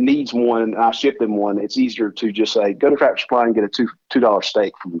somebody that needs one, and I ship them one, it's easier to just say, go to Tractor Supply and get a $2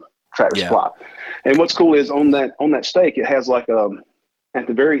 stake from Tractor Supply. And what's cool is on that stake, it has like at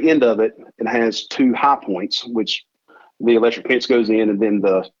the very end of it, it has 2 high points, which the electric fence goes in, and then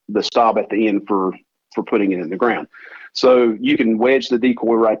the stop at the end for putting it in the ground. So you can wedge the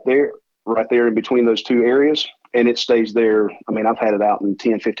decoy right there in between those 2 areas, and it stays there. I mean, I've had it out in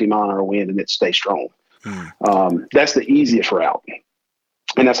 10, 15 mile an hour wind, and it stays strong. That's the easiest route.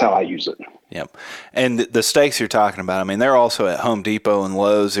 And that's how I use it. Yep. And the stakes you're talking about, I mean, they're also at Home Depot and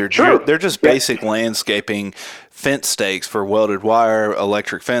Lowe's. They're just basic landscaping fence stakes for welded wire,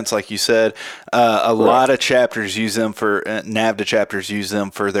 electric fence, like you said. A lot of chapters use them NAVHDA chapters use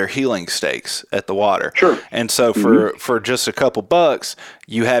them for their healing stakes at the water. Sure. And so for just a couple bucks,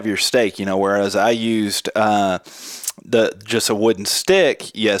 you have your stake, whereas I used just a wooden stick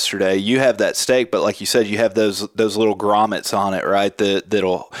yesterday. You have that stake, but like you said, you have those little grommets on it, right?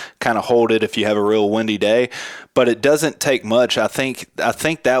 That'll kind of hold it if you have a real windy day. But it doesn't take much. I think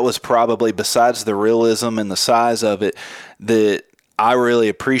that was probably, besides the realism and the size of it, that I really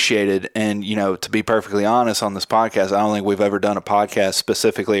appreciated. And, to be perfectly honest, on this podcast, I don't think we've ever done a podcast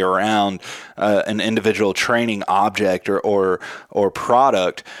specifically around an individual training object or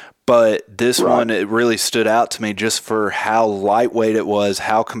product. But this one, it really stood out to me just for how lightweight it was,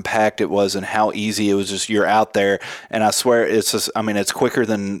 how compact it was, and how easy it was. Just, you're out there, and I swear it's just, it's quicker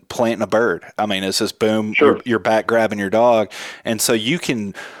than planting a bird. It's just boom, you're back grabbing your dog. And so you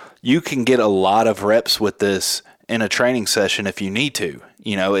can get a lot of reps with this in a training session if you need to.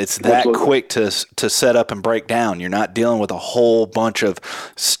 It's that quick to set up and break down. You're not dealing with a whole bunch of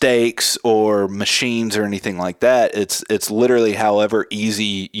stakes or machines or anything like that. It's literally however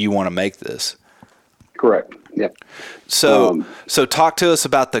easy you want to make this. Correct. Yep. So talk to us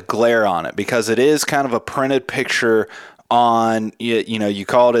about the glare on it, because it is kind of a printed picture on, you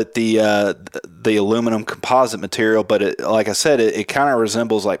called it the aluminum composite material, but it, like I said, it kind of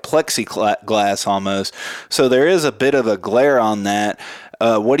resembles like plexiglass almost. So there is a bit of a glare on that.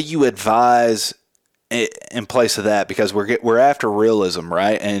 What do you advise in place of that? Because we're after realism,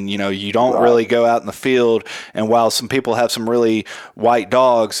 right? And you don't really go out in the field, and while some people have some really white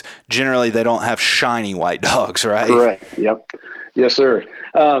dogs, generally they don't have shiny white dogs, right? Correct. Yep. Yes, sir.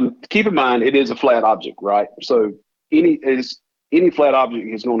 Keep in mind, it is a flat object, right? So any flat object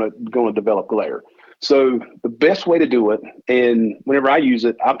is going to develop glare. So the best way to do it, and whenever I use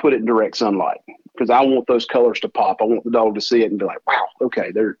it, I put it in direct sunlight, because I want those colors to pop. I want the dog to see it and be like, wow,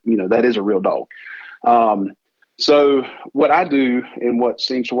 okay, that is a real dog. So what I do, and what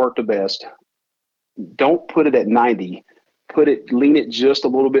seems to work the best, don't put it at 90, lean it just a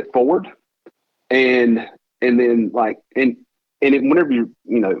little bit forward. And then whenever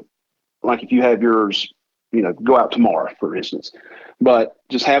like if you have yours, go out tomorrow, for instance, but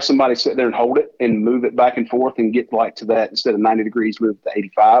just have somebody sit there and hold it and move it back and forth and get like to that, instead of 90 degrees, move to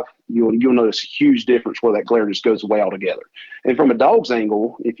 85. You'll notice a huge difference where that glare just goes away altogether. And from a dog's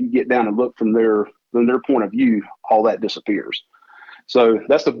angle, if you get down and look from their point of view, all that disappears. So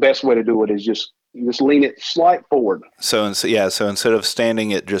that's the best way to do it, is just lean it slight forward. So instead of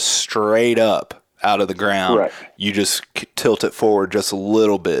standing it just straight up out of the ground, correct, you just tilt it forward just a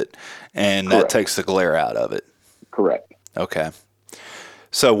little bit, and correct, that takes the glare out of it. Correct. Okay.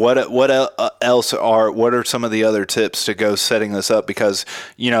 So what are some of the other tips to go setting this up? Because,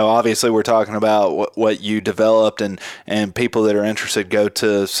 obviously we're talking about what you developed, and people that are interested, go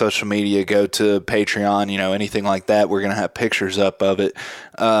to social media, go to Patreon, anything like that. We're going to have pictures up of it.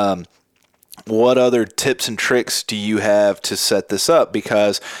 What other tips and tricks do you have to set this up?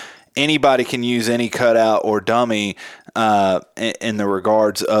 Because anybody can use any cutout or dummy in the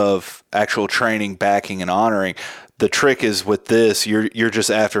regards of actual training, backing, and honoring. The trick is with this, you're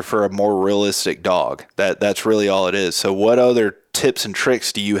just after for a more realistic dog. That's really all it is. So what other tips and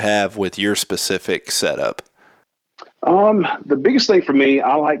tricks do you have with your specific setup? The biggest thing for me,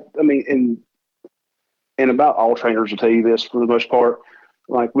 and about all trainers will tell you this for the most part,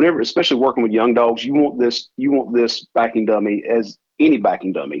 like whenever, especially working with young dogs, you want this backing dummy, as any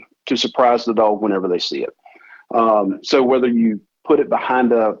backing dummy, to surprise the dog whenever they see it. So whether you put it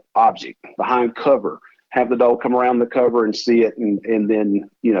behind a object, behind cover, have the dog come around the cover and see it, and then,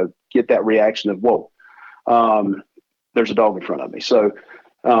 get that reaction of, whoa, there's a dog in front of me. So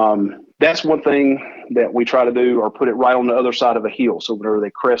that's one thing that we try to do, or put it right on the other side of a hill. So whenever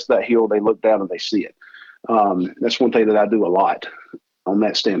they crest that hill, they look down and they see it. That's one thing that I do a lot on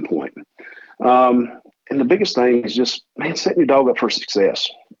that standpoint. And the biggest thing is just, setting your dog up for success.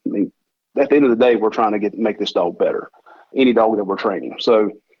 At the end of the day, we're trying to make this dog better, any dog that we're training.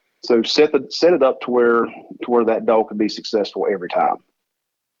 So set it up to where that dog can be successful every time.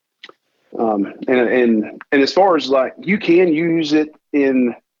 And as far as like, you can use it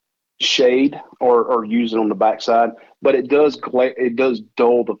in shade or use it on the backside, but it does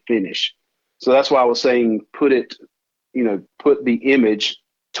dull the finish. So that's why I was saying put the image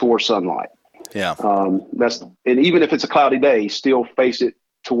towards sunlight. Yeah. And even if it's a cloudy day, still face it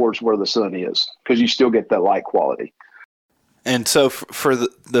towards where the sun is, because you still get that light quality. And so for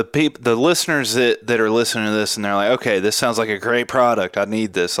the listeners that are listening to this, and they're like, okay, this sounds like a great product. I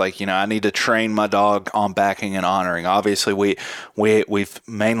need this. I need to train my dog on backing and honoring. Obviously, we've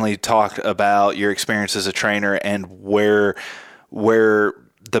mainly talked about your experience as a trainer and where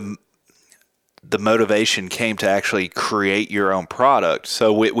the the motivation came to actually create your own product.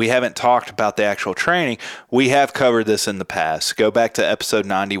 So we haven't talked about the actual training. We have covered this in the past. Go back to episode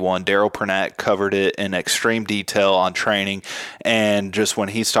 91. Daryl Pernat covered it in extreme detail on training, and just when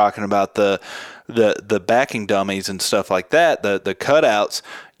he's talking about the backing dummies and stuff like that, the cutouts,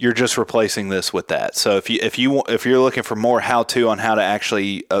 you're just replacing this with that. So if you're looking for more how-to on how to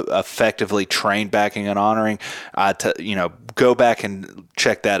actually effectively train backing and honoring, go back and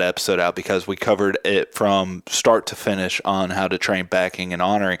check that episode out, because we covered it from start to finish on how to train backing and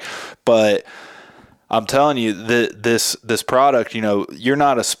honoring. But I'm telling you, this product, you're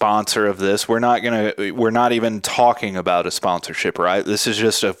not a sponsor of this. We're not even talking about a sponsorship, right? This is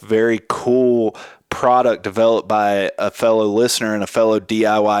just a very cool product developed by a fellow listener and a fellow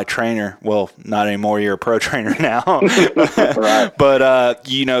DIY trainer. Well, not anymore. You're a pro trainer now. Right. But,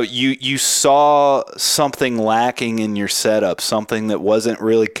 you saw something lacking in your setup, something that wasn't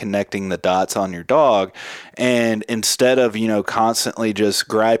really connecting the dots on your dog. And instead of, constantly just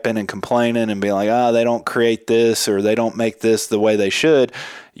griping and complaining and being like, they don't create this or they don't make this the way they should,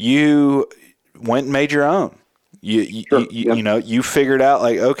 you went and made your own. You figured out,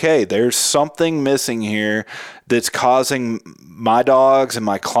 like, okay, there's something missing here that's causing my dogs and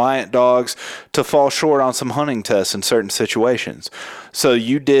my client dogs to fall short on some hunting tests in certain situations. So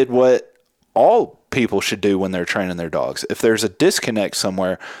you did what all people should do when they're training their dogs. If there's a disconnect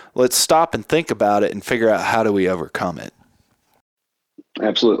somewhere, let's stop and think about it and figure out how do we overcome it.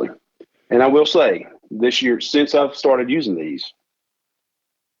 Absolutely. And I will say, this year, since I've started using these,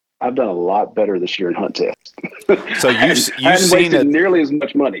 I've done a lot better this year in hunt tests. So you've seen nearly as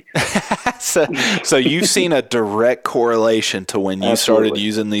much money. so you've seen a direct correlation to when you started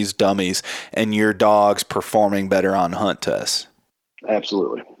using these dummies and your dogs performing better on hunt tests.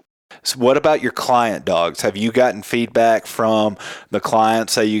 Absolutely. So what about your client dogs? Have you gotten feedback from the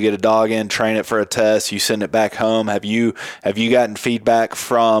client? Say you get a dog in, train it for a test, you send it back home. Have you gotten feedback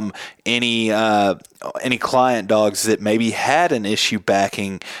from any client dogs that maybe had an issue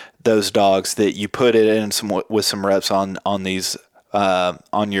backing those dogs, that you put it in with some reps on these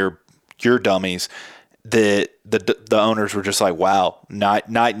on your dummies, that the owners were just like, wow, night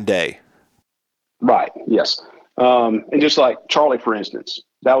and day? Right. Yes. And just like Charlie, for instance,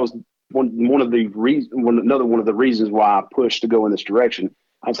 that was one of the reasons why I pushed to go in this direction.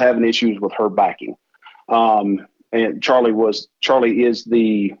 I was having issues with her backing. And Charlie is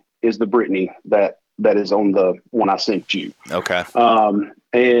the Brittany that is on the one I sent you. Okay.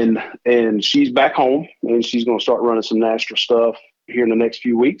 And she's back home, and she's going to start running some Nastra stuff here in the next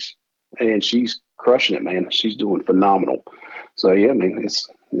few weeks, and she's crushing it, man. She's doing phenomenal. So yeah, I mean, it's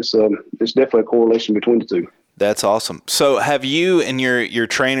definitely a correlation between the two. That's awesome. So have you, in your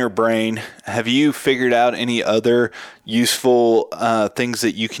trainer brain, have you figured out any other useful things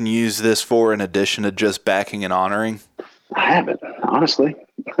that you can use this for in addition to just backing and honoring? I haven't, honestly.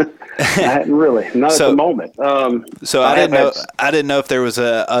 I hadn't really, not at the moment. So I didn't know if there was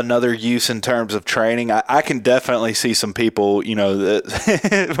another use in terms of training. I can definitely see some people,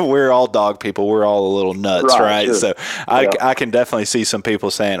 that we're all dog people. We're all a little nuts, right? Sure. So I can definitely see some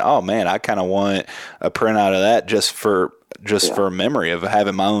people saying, "Oh man, I kind of want a printout of that just for a memory of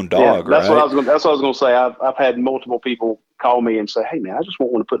having my own dog." That's right? That's what I was going to say. I've had multiple people call me and say, "Hey man, I just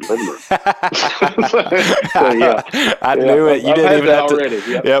want one to put in the living room." I knew it. You didn't even have to. Already.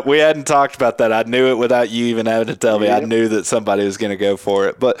 Yep. Yeah, we hadn't talked about that. I knew it without you even having to tell me. I knew that somebody was going to go for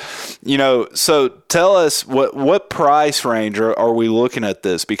it. But so tell us what price range are we looking at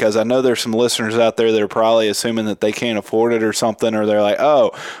this? Because I know there's some listeners out there that are probably assuming that they can't afford it or something, or they're like,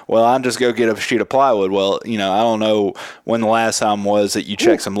 "Oh, well, I'll just go get a sheet of plywood." Well, I don't know when the last time was that you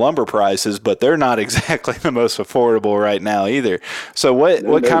checked some lumber prices, but they're not exactly the most affordable right now either. So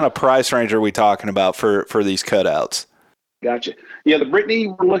what kind of price range are we talking about for these cutouts? Gotcha. Yeah, the Brittany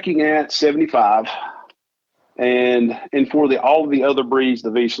we're looking at $75, and for all of the other breeds, the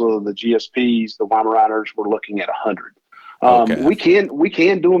Vizsla, the GSPs, the Weimaraners, we're looking at $100. Okay. We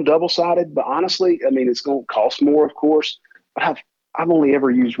can do them double sided, but honestly, I mean, it's going to cost more, of course. But I've only ever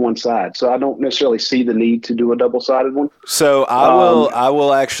used one side, so I don't necessarily see the need to do a double sided one. So I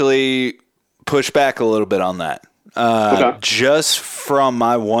will actually push back a little bit on that. Okay. Just from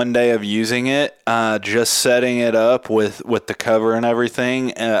my one day of using it, just setting it up with the cover and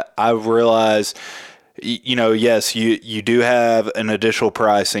everything, I realized, yes, you do have an additional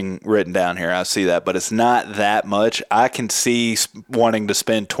pricing written down here. I see that, but it's not that much. I can see wanting to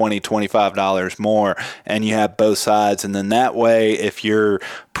spend $20, $25 more, and you have both sides. And then that way, if your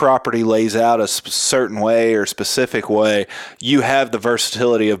property lays out a certain way or specific way, you have the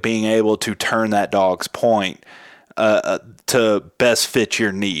versatility of being able to turn that dog's point to best fit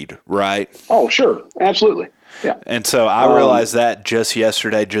your need, right? Oh, sure. Absolutely. Yeah. And so I realized that just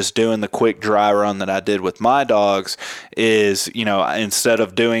yesterday, just doing the quick dry run that I did with my dogs is, instead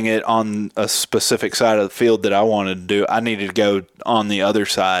of doing it on a specific side of the field that I wanted to do, I needed to go on the other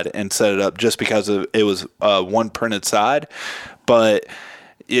side and set it up just because it was one printed side. But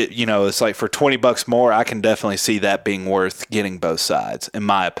it's like for $20 more, I can definitely see that being worth getting both sides, in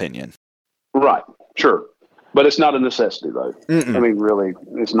my opinion. Right. Sure. But it's not a necessity, though. Mm-mm. I mean, really,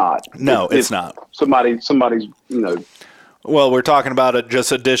 it's not. No, it's not. Somebody's, Well, we're talking about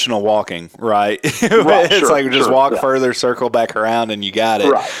just additional walking, right? Right, It's like just walk further, circle back around, and you got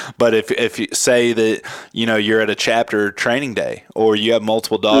it. Right. But if you say that, you're at a chapter training day or you have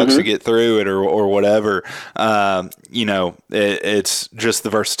multiple dogs to get through it or whatever, it's just the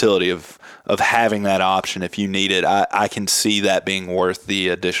versatility of having that option if you need it. I can see that being worth the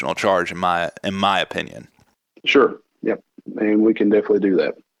additional charge in my opinion. Sure. Yep. And we can definitely do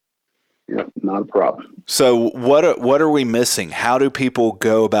that. Yep. Not a problem. So what are we missing? How do people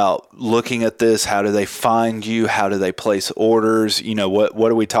go about looking at this? How do they find you? How do they place orders?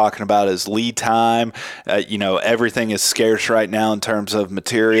 What are we talking about as lead time? Everything is scarce right now in terms of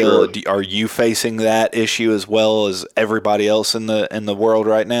material. Sure. Are you facing that issue as well as everybody else in the world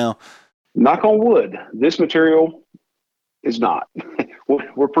right now? Knock on wood, this material is not.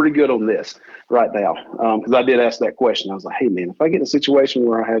 We're pretty good on this right now. Because I did ask that question. I was like, hey, man, if I get in a situation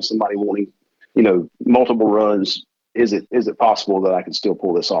where I have somebody wanting, multiple runs, is it possible that I can still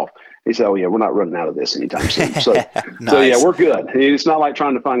pull this off? He said, oh, yeah, we're not running out of this anytime soon. So, Nice. So yeah, we're good. It's not like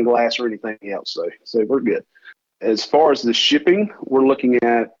trying to find glass or anything else. So we're good. As far as the shipping, we're looking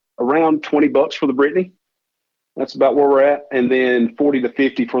at around $20 for the Brittany. That's about where we're at. And then 40 to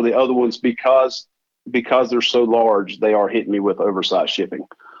 50 for the other ones because they're so large, they are hitting me with oversized shipping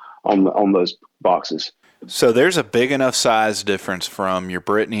on those boxes. So there's a big enough size difference from your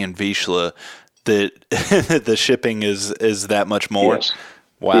Brittany and Vizsla that the shipping is that much more. Yes.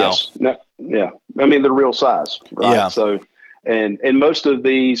 Wow. Yes. No, yeah. I mean, they're real size, right? Yeah. So, and most of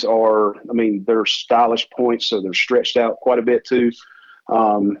these are, they're stylish points, so they're stretched out quite a bit too.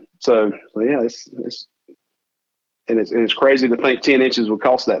 So yeah, it's crazy to think 10 inches would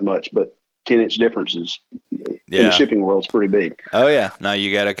cost that much, but 10-inch differences in the shipping world is pretty big. Oh yeah. Now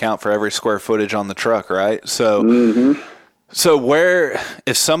you got to account for every square footage on the truck, right? So, So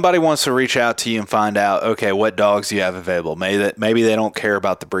if somebody wants to reach out to you and find out, okay, what dogs you have available, maybe they don't care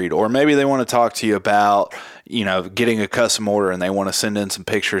about the breed, or maybe they want to talk to you about, getting a custom order and they want to send in some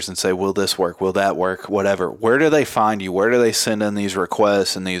pictures and say, will this work? Will that work? Whatever. Where do they find you? Where do they send in these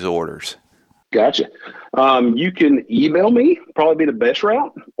requests and these orders? Gotcha. You can email me, probably be the best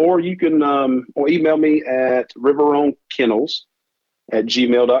route, or you can or email me at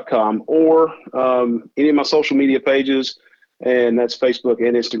riveronkennels@gmail.com, or any of my social media pages, and that's Facebook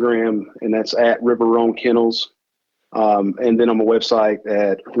and Instagram, and that's at Riverone Kennels. And then on my website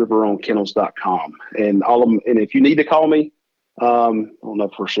at riveronekennels.com. And all of them. And if you need to call me, I don't know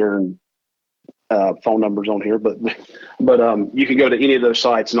if we're sharing phone numbers on here, but you can go to any of those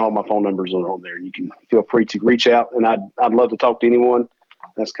sites and all my phone numbers are on there. You can feel free to reach out, and I'd love to talk to anyone.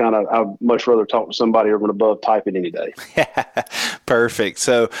 That's I'd much rather talk to somebody over and above typing any day. Perfect.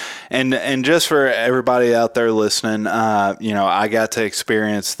 So, and just for everybody out there listening, I got to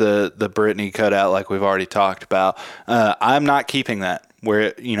experience the Brittany cutout like we've already talked about. I'm not keeping that.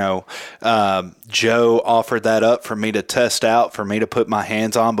 Where, Joe offered that up for me to test out, for me to put my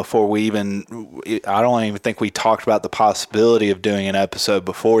hands on before I don't even think we talked about the possibility of doing an episode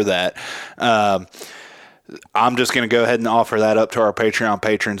before that. I'm just going to go ahead and offer that up to our Patreon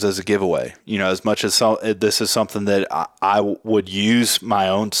patrons as a giveaway. As much as this is something that I would use my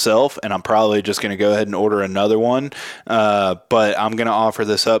own self, and I'm probably just going to go ahead and order another one. But I'm going to offer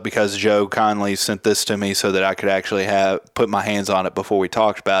this up because Joe kindly sent this to me so that I could actually put my hands on it before we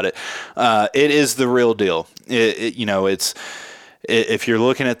talked about it. It is the real deal. It's. If you're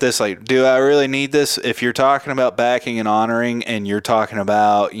looking at this like, do I really need this? If you're talking about backing and honoring, and you're talking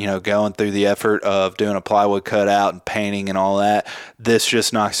about, going through the effort of doing a plywood cutout and painting and all that, this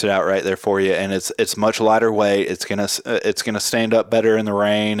just knocks it out right there for you. And it's much lighter weight. It's gonna stand up better in the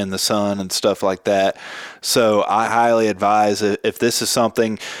rain and the sun and stuff like that. So I highly advise, if this is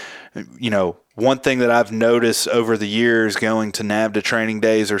something, one thing that I've noticed over the years going to NAVHDA training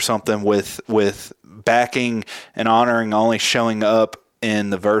days or something with backing and honoring only showing up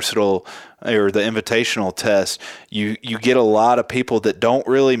in the versatile or the invitational test, you get a lot of people that don't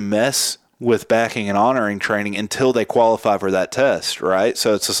really mess with backing and honoring training until they qualify for that test, right?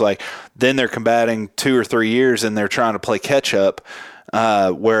 So it's just like, then they're combating 2 or 3 years and they're trying to play catch up.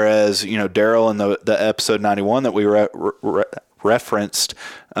 Whereas, Daryl in the episode 91 that we referenced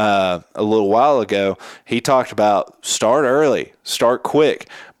a little while ago, he talked about start early, start quick.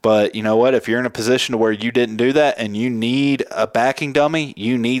 But you know what? If you're in a position to where you didn't do that and you need a backing dummy,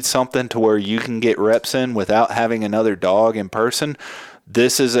 you need something to where you can get reps in without having another dog in person,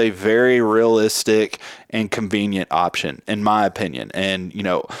 this is a very realistic and convenient option, in my opinion. And,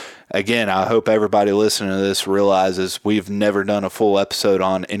 again, I hope everybody listening to this realizes we've never done a full episode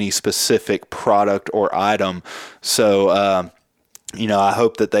on any specific product or item. So, I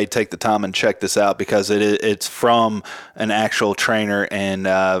hope that they take the time and check this out, because it's from an actual trainer, and,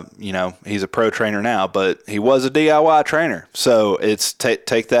 he's a pro trainer now, but he was a DIY trainer. So it's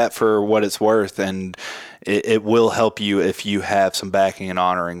take that for what it's worth, and it will help you if you have some backing and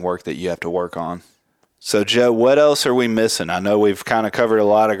honoring work that you have to work on. So, Joe, what else are we missing? I know we've kind of covered a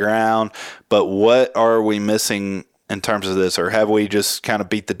lot of ground, but what are we missing in terms of this, or have we just kind of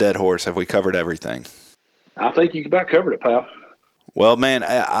beat the dead horse? Have we covered everything? I think you about covered it, pal. Well, man,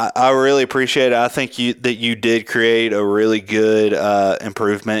 I really appreciate it. I think you did create a really good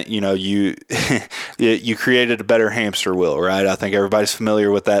improvement. You you created a better hamster wheel, right? I think everybody's familiar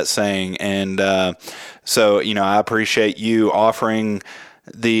with that saying. And so, I appreciate you offering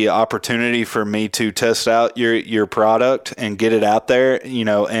the opportunity for me to test out your product and get it out there,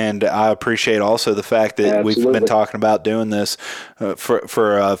 and I appreciate also the fact that Absolutely. We've been talking about doing this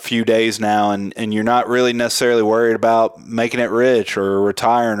for a few days now, and you're not really necessarily worried about making it rich or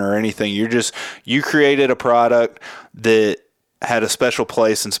retiring or anything. You created a product that had a special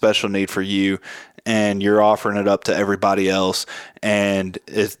place and special need for you, and you're offering it up to everybody else. And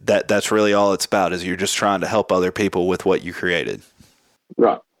that's really all it's about, is you're just trying to help other people with what you created.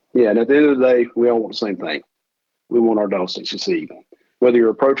 Right. Yeah. And at the end of the day, we all want the same thing. We want our dogs to succeed. Whether you're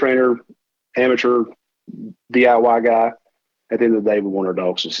a pro trainer, amateur, DIY guy, at the end of the day, we want our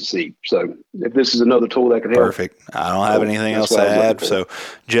dogs to succeed. So if this is another tool that can help. Perfect. I don't have anything else to add. So,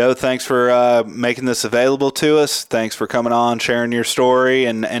 Joe, thanks for making this available to us. Thanks for coming on, sharing your story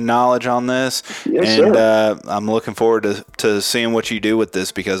and knowledge on this. Yes, and sir. I'm looking forward to seeing what you do with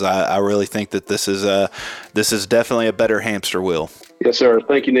this, because I really think that this is definitely a better hamster wheel. Yes, sir.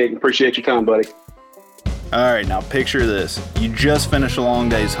 Thank you, Nick. Appreciate your time, buddy. All right, now picture this. You just finished a long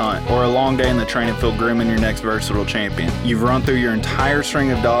day's hunt, or a long day in the training field grooming your next versatile champion. You've run through your entire string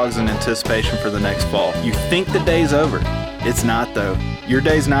of dogs in anticipation for the next fall. You think the day's over. It's not, though. Your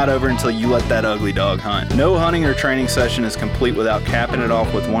day's not over until you let that ugly dog hunt. No hunting or training session is complete without capping it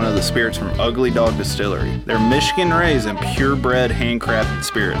off with one of the spirits from Ugly Dog Distillery. They're Michigan-raised and purebred handcrafted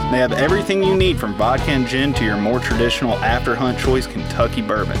spirits. They have everything you need, from vodka and gin to your more traditional after-hunt choice Kentucky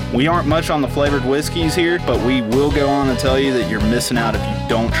bourbon. We aren't much on the flavored whiskeys here, but we will go on and tell you that you're missing out if you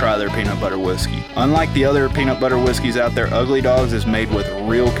don't try their peanut butter whiskey. Unlike the other peanut butter whiskeys out there, Ugly Dogs is made with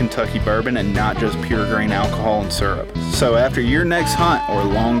real Kentucky bourbon and not just pure grain alcohol and syrup. So after your next hunt or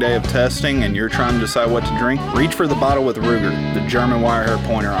long day of testing and you're trying to decide what to drink, reach for the bottle with Ruger, the German Wirehair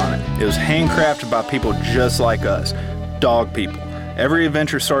pointer on it. It was handcrafted by people just like us, dog people. Every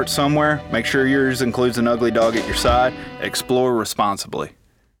adventure starts somewhere. Make sure yours includes an ugly dog at your side. Explore responsibly.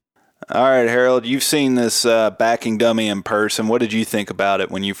 All right, Harold, you've seen this backing dummy in person. What did you think about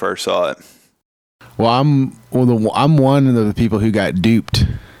it when you first saw it? Well, I'm one of the people who got duped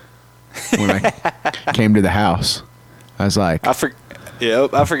when I came to the house. I was like, I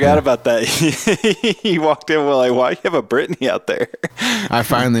forgot about that. You walked in, well, like, why do you have a Brittany out there? I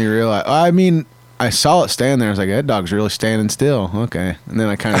finally realized. I saw it standing there. I was like, that dog's really standing still. Okay, and then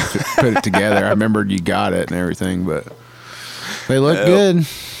I kind of put it together. I remembered you got it and everything, but they look good.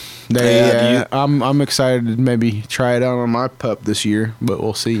 I'm excited to maybe try it out on my pup this year, but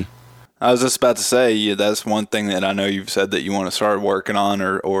we'll see. I was just about to say, that's one thing that I know you've said that you want to start working on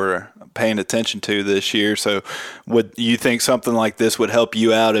or paying attention to this year. So would you think something like this would help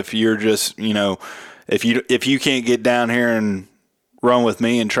you out if you're just, if you can't get down here and run with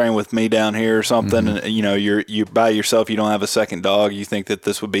me and train with me down here or something, and you're by yourself, you don't have a second dog, you think that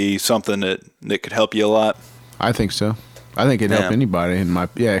this would be something that could help you a lot? I think so. I think it'd help anybody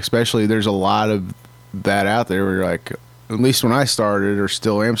especially there's a lot of that out there where you're like, at least when I started or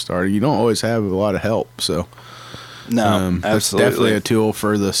still am started, you don't always have a lot of help. So no, that's absolutely. Definitely a tool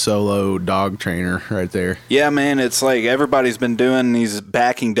for the solo dog trainer right there. Yeah, man, it's like everybody's been doing these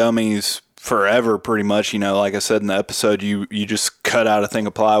backing dummies forever, pretty much. Like I said in the episode, you just cut out a thing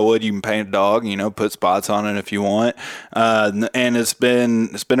of plywood, you can paint a dog, put spots on it if you want, and it's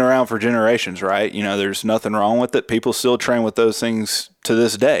been around for generations, right? There's nothing wrong with it. People still train with those things to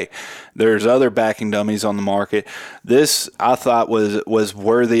this day. There's other backing dummies on the market. This I thought was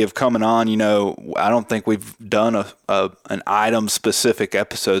worthy of coming on. I don't think we've done an item specific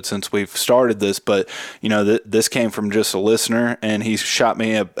episode since we've started this, but this came from just a listener, and he shot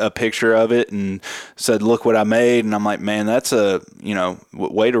me a picture of it and said, "Look what I made." And I'm like, man, that's a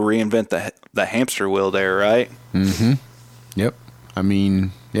way to reinvent the hamster wheel there, right? Mm-hmm. Yep. I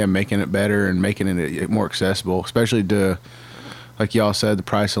mean, yeah, making it better and making it more accessible, especially to, like y'all said, the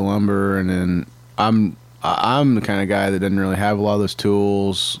price of lumber. And then I'm the kind of guy that doesn't really have a lot of those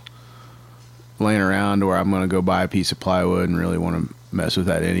tools laying around, or I'm going to go buy a piece of plywood and really want to mess with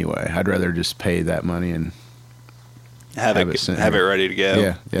that anyway. I'd rather just pay that money and have it ready to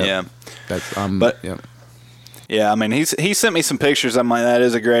go. Yeah. Yeah, I mean, he sent me some pictures. I'm like, that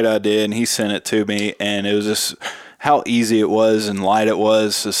is a great idea, and he sent it to me, and it was just how easy it was and light it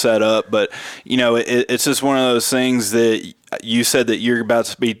was to set up. But it's just one of those things that you said that you're about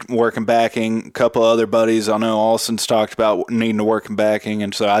to be working backing. A couple of other buddies I know, Alston's talked about needing to work in backing,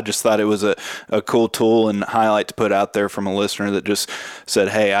 and so I just thought it was a cool tool and highlight to put out there from a listener that just said,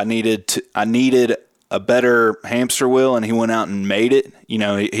 hey, I needed a better hamster wheel, and he went out and made it. He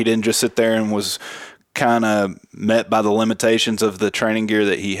didn't just sit there and was kind of met by the limitations of the training gear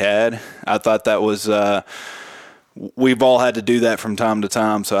that he had. I thought that was we've all had to do that from time to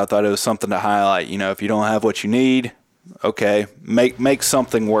time, so I thought it was something to highlight. If you don't have what you need, okay, make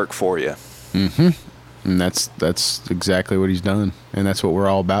something work for you. Mm-hmm. And that's exactly what he's done, and that's what we're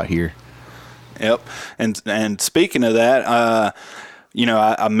all about here. Yep. And speaking of that, I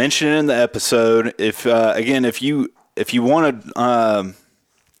mentioned it in the episode. If you want to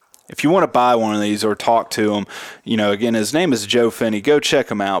if you want to buy one of these or talk to him, again, his name is Joe Finney. Go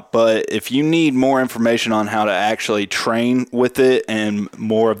check him out. But if you need more information on how to actually train with it and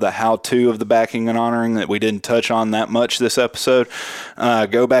more of the how-to of the backing and honoring that we didn't touch on that much this episode,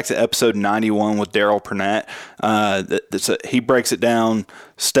 go back to episode 91 with Daryl Purnett. He breaks it down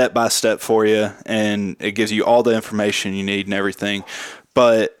step by step for you, and it gives you all the information you need and everything.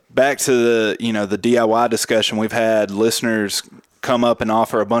 But back to the DIY discussion, we've had listeners come up and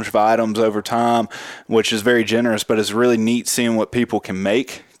offer a bunch of items over time, which is very generous, but it's really neat seeing what people can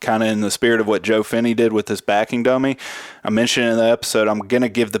make, kind of in the spirit of what Joe Finney did with this backing dummy. I mentioned in the episode, I'm going to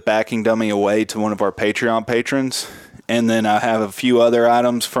give the backing dummy away to one of our Patreon patrons. And then I have a few other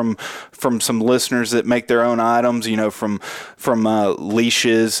items from some listeners that make their own items, from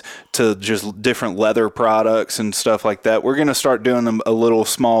leashes to just different leather products and stuff like that. We're going to start doing a little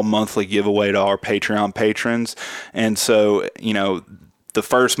small monthly giveaway to our Patreon patrons. And so, the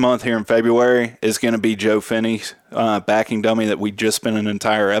first month here in February is going to be Joe Finney's backing dummy that we just spent an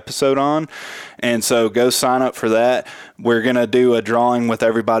entire episode on. And so go sign up for that. We're going to do a drawing with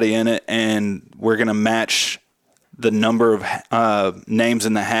everybody in it, and we're going to match the number of names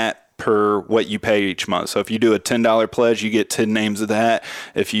in the hat per what you pay each month. So if you do a $10 pledge, you get 10 names of the hat.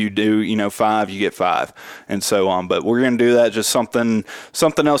 If you do, 5, you get 5, and so on. But we're going to do that, just something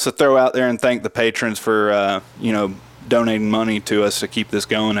else to throw out there and thank the patrons for, donating money to us to keep this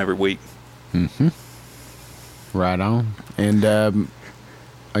going every week. Mm-hmm. Right on. And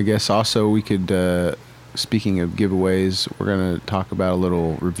I guess also we could, speaking of giveaways, we're going to talk about a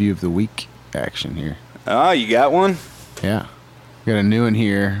little review of the week action here. Oh, you got one? Yeah. Got a new one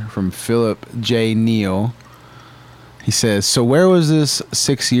here from Philip J. Neal. He says, so where was this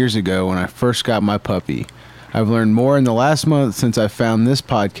 6 years ago when I first got my puppy? I've learned more in the last month since I found this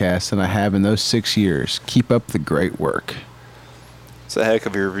podcast than I have in those 6 years. Keep up the great work. It's a heck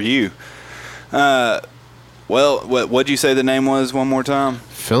of a review. Well, what'd you say the name was one more time?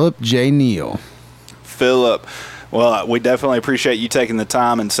 Philip J. Neal. Philip. Well, we definitely appreciate you taking the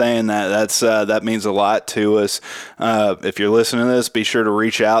time and saying that. That means a lot to us. If you're listening to this, be sure to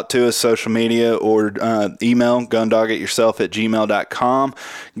reach out to us, social media, or email, gundogityourself@gmail.com.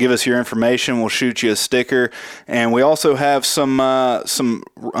 Give us your information. We'll shoot you a sticker. And we also have some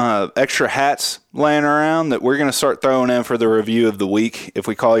extra hats laying around that we're going to start throwing in for the review of the week. If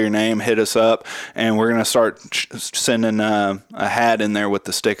we call your name, hit us up, and we're going to start sending a hat in there with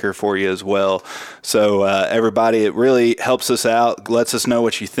the sticker for you as well. So everybody, it really helps us out, lets us know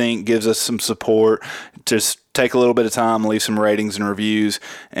what you think, gives us some support. Just take a little bit of time, leave some ratings and reviews,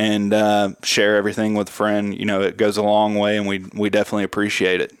 and share everything with a friend. It goes a long way, and we definitely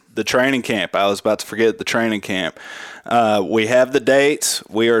appreciate it. The training camp. I was about to forget the training camp. We have the dates.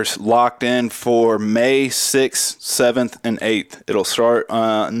 We are locked in for May 6th, 7th, and 8th. It'll start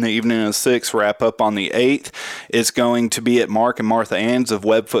in the evening of the 6th, wrap up on the 8th. It's going to be at Mark and Martha Ann's of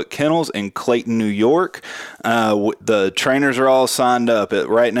Webfoot Kennels in Clayton, New York. The trainers are all signed up.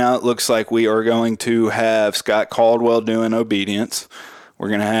 Right now it looks like we are going to have Scott Caldwell doing obedience. We're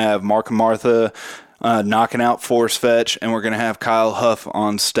going to have Mark and Martha knocking out force fetch, and we're going to have Kyle Huff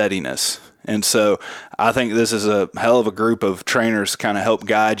on steadiness. And so I think this is a hell of a group of trainers to kind of help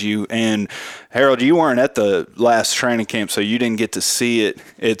guide you. And Harold, you weren't at the last training camp, so you didn't get to see it.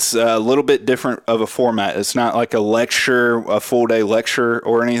 It's a little bit different of a format. It's not like a lecture, a full day lecture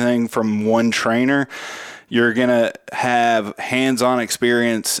or anything from one trainer. You're going to have hands-on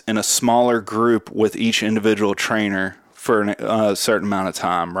experience in a smaller group with each individual trainer for a certain amount of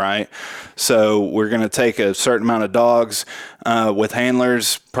time, right? So we're going to take a certain amount of dogs with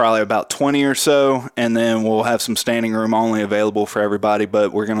handlers, probably about 20 or so, and then we'll have some standing room only available for everybody,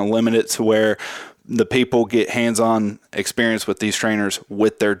 but we're going to limit it to where the people get hands-on experience with these trainers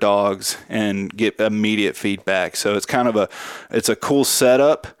with their dogs and get immediate feedback. So it's kind of it's a cool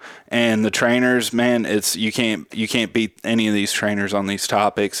setup, and the trainers, man, you can't beat any of these trainers on these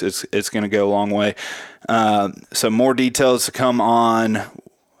topics. It's going to go a long way. So more details to come on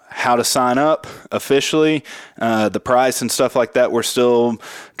how to sign up officially, the price and stuff like that. We're still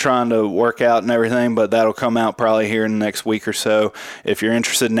trying to work out and everything, but that'll come out probably here in the next week or so. If you're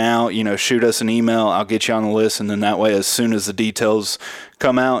interested now, shoot us an email. I'll get you on the list, and then that way, as soon as the details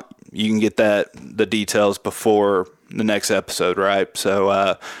come out, you can get the details before the next episode, right?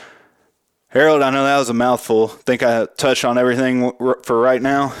 So, Harold, I know that was a mouthful. Think I touched on everything for right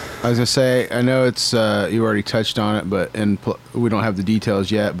now? I was going to say, I know it's you already touched on it, we don't have the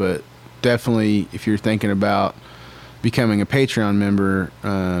details yet, but definitely if you're thinking about becoming a Patreon member,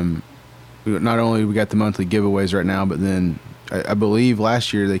 not only we got the monthly giveaways right now, but then I believe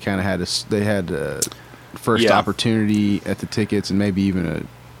last year they kind of had first opportunity at the tickets and maybe even a...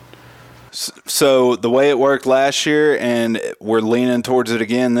 So the way it worked last year, and we're leaning towards it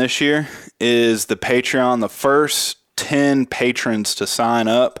again this year, is the Patreon, the first 10 patrons to sign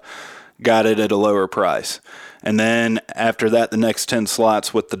up got it at a lower price. And then after that, the next 10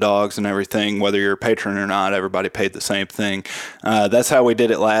 slots with the dogs and everything, whether you're a patron or not, everybody paid the same thing. That's how we did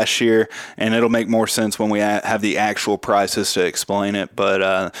it last year, and it'll make more sense when we have the actual prices to explain it. But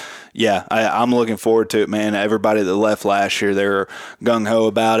I'm looking forward to it, man. Everybody that left last year, they were gung-ho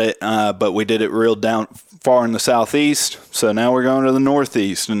about it, but we did it real down far in the southeast, so now we're going to the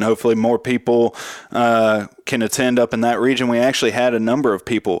northeast, and hopefully more people can attend up in that region. We actually had a number of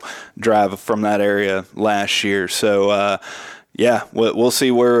people drive from that area last year, so we'll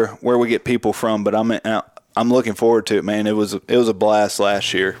see where we get people from, but I'm looking forward to it, man. It was a blast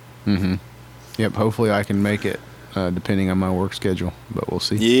last year. Mm-hmm. Yep, hopefully I can make it depending on my work schedule, but we'll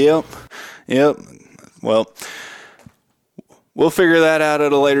see. Yep. Well, we'll figure that out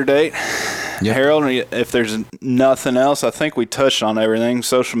at a later date. Yep. Harold, if there's nothing else, I think we touched on everything.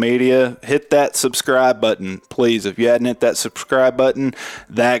 Social media, hit that subscribe button, please. If you hadn't hit that subscribe button,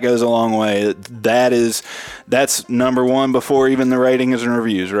 that goes a long way. That's number one before even the ratings and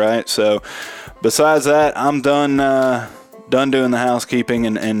reviews, right? So besides that, I'm done doing the housekeeping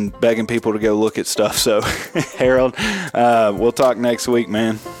and begging people to go look at stuff. So, Harold, we'll talk next week,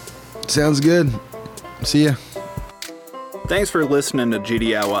 man. Sounds good. See ya. Thanks for listening to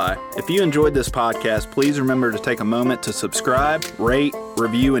GDIY. If you enjoyed this podcast, please remember to take a moment to subscribe, rate,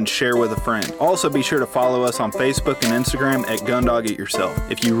 review, and share with a friend. Also, be sure to follow us on Facebook and Instagram at Gundog It Yourself.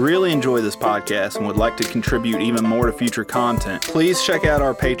 If you really enjoy this podcast and would like to contribute even more to future content, please check out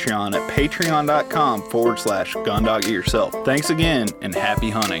our Patreon at patreon.com/Gundog It Yourself. Thanks again, and happy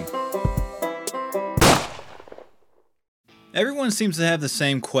hunting. Everyone seems to have the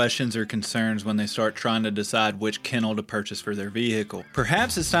same questions or concerns when they start trying to decide which kennel to purchase for their vehicle.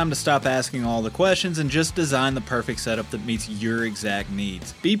 Perhaps it's time to stop asking all the questions and just design the perfect setup that meets your exact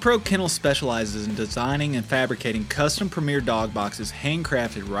needs. B-Pro Kennel specializes in designing and fabricating custom Premier dog boxes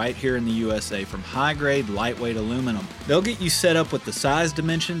handcrafted right here in the USA from high-grade, lightweight aluminum. They'll get you set up with the size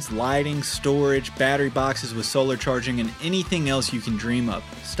dimensions, lighting, storage, battery boxes with solar charging, and anything else you can dream of.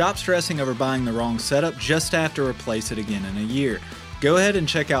 Stop stressing over buying the wrong setup, just have to replace it again in a year. Go ahead and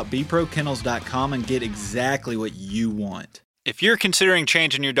check out bprokennels.com and get exactly what you want. If you're considering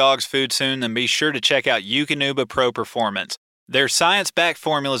changing your dog's food soon, then be sure to check out Eukanuba Pro Performance. Their science-backed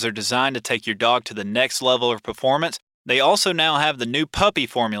formulas are designed to take your dog to the next level of performance. They also now have the new puppy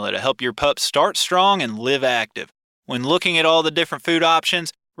formula to help your pup start strong and live active. When looking at all the different food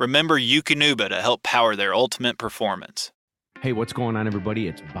options, remember Eukanuba to help power their ultimate performance. Hey, what's going on, everybody?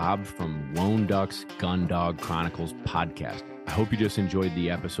 It's Bob from Lone Ducks Gun Dog Chronicles podcast. I hope you just enjoyed the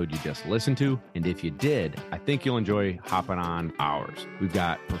episode you just listened to, and if you did, I think you'll enjoy hopping on ours. We've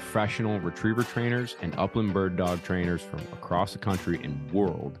got professional retriever trainers and upland bird dog trainers from across the country and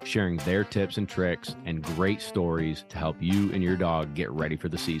world sharing their tips and tricks and great stories to help you and your dog get ready for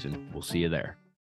the season. We'll see you there.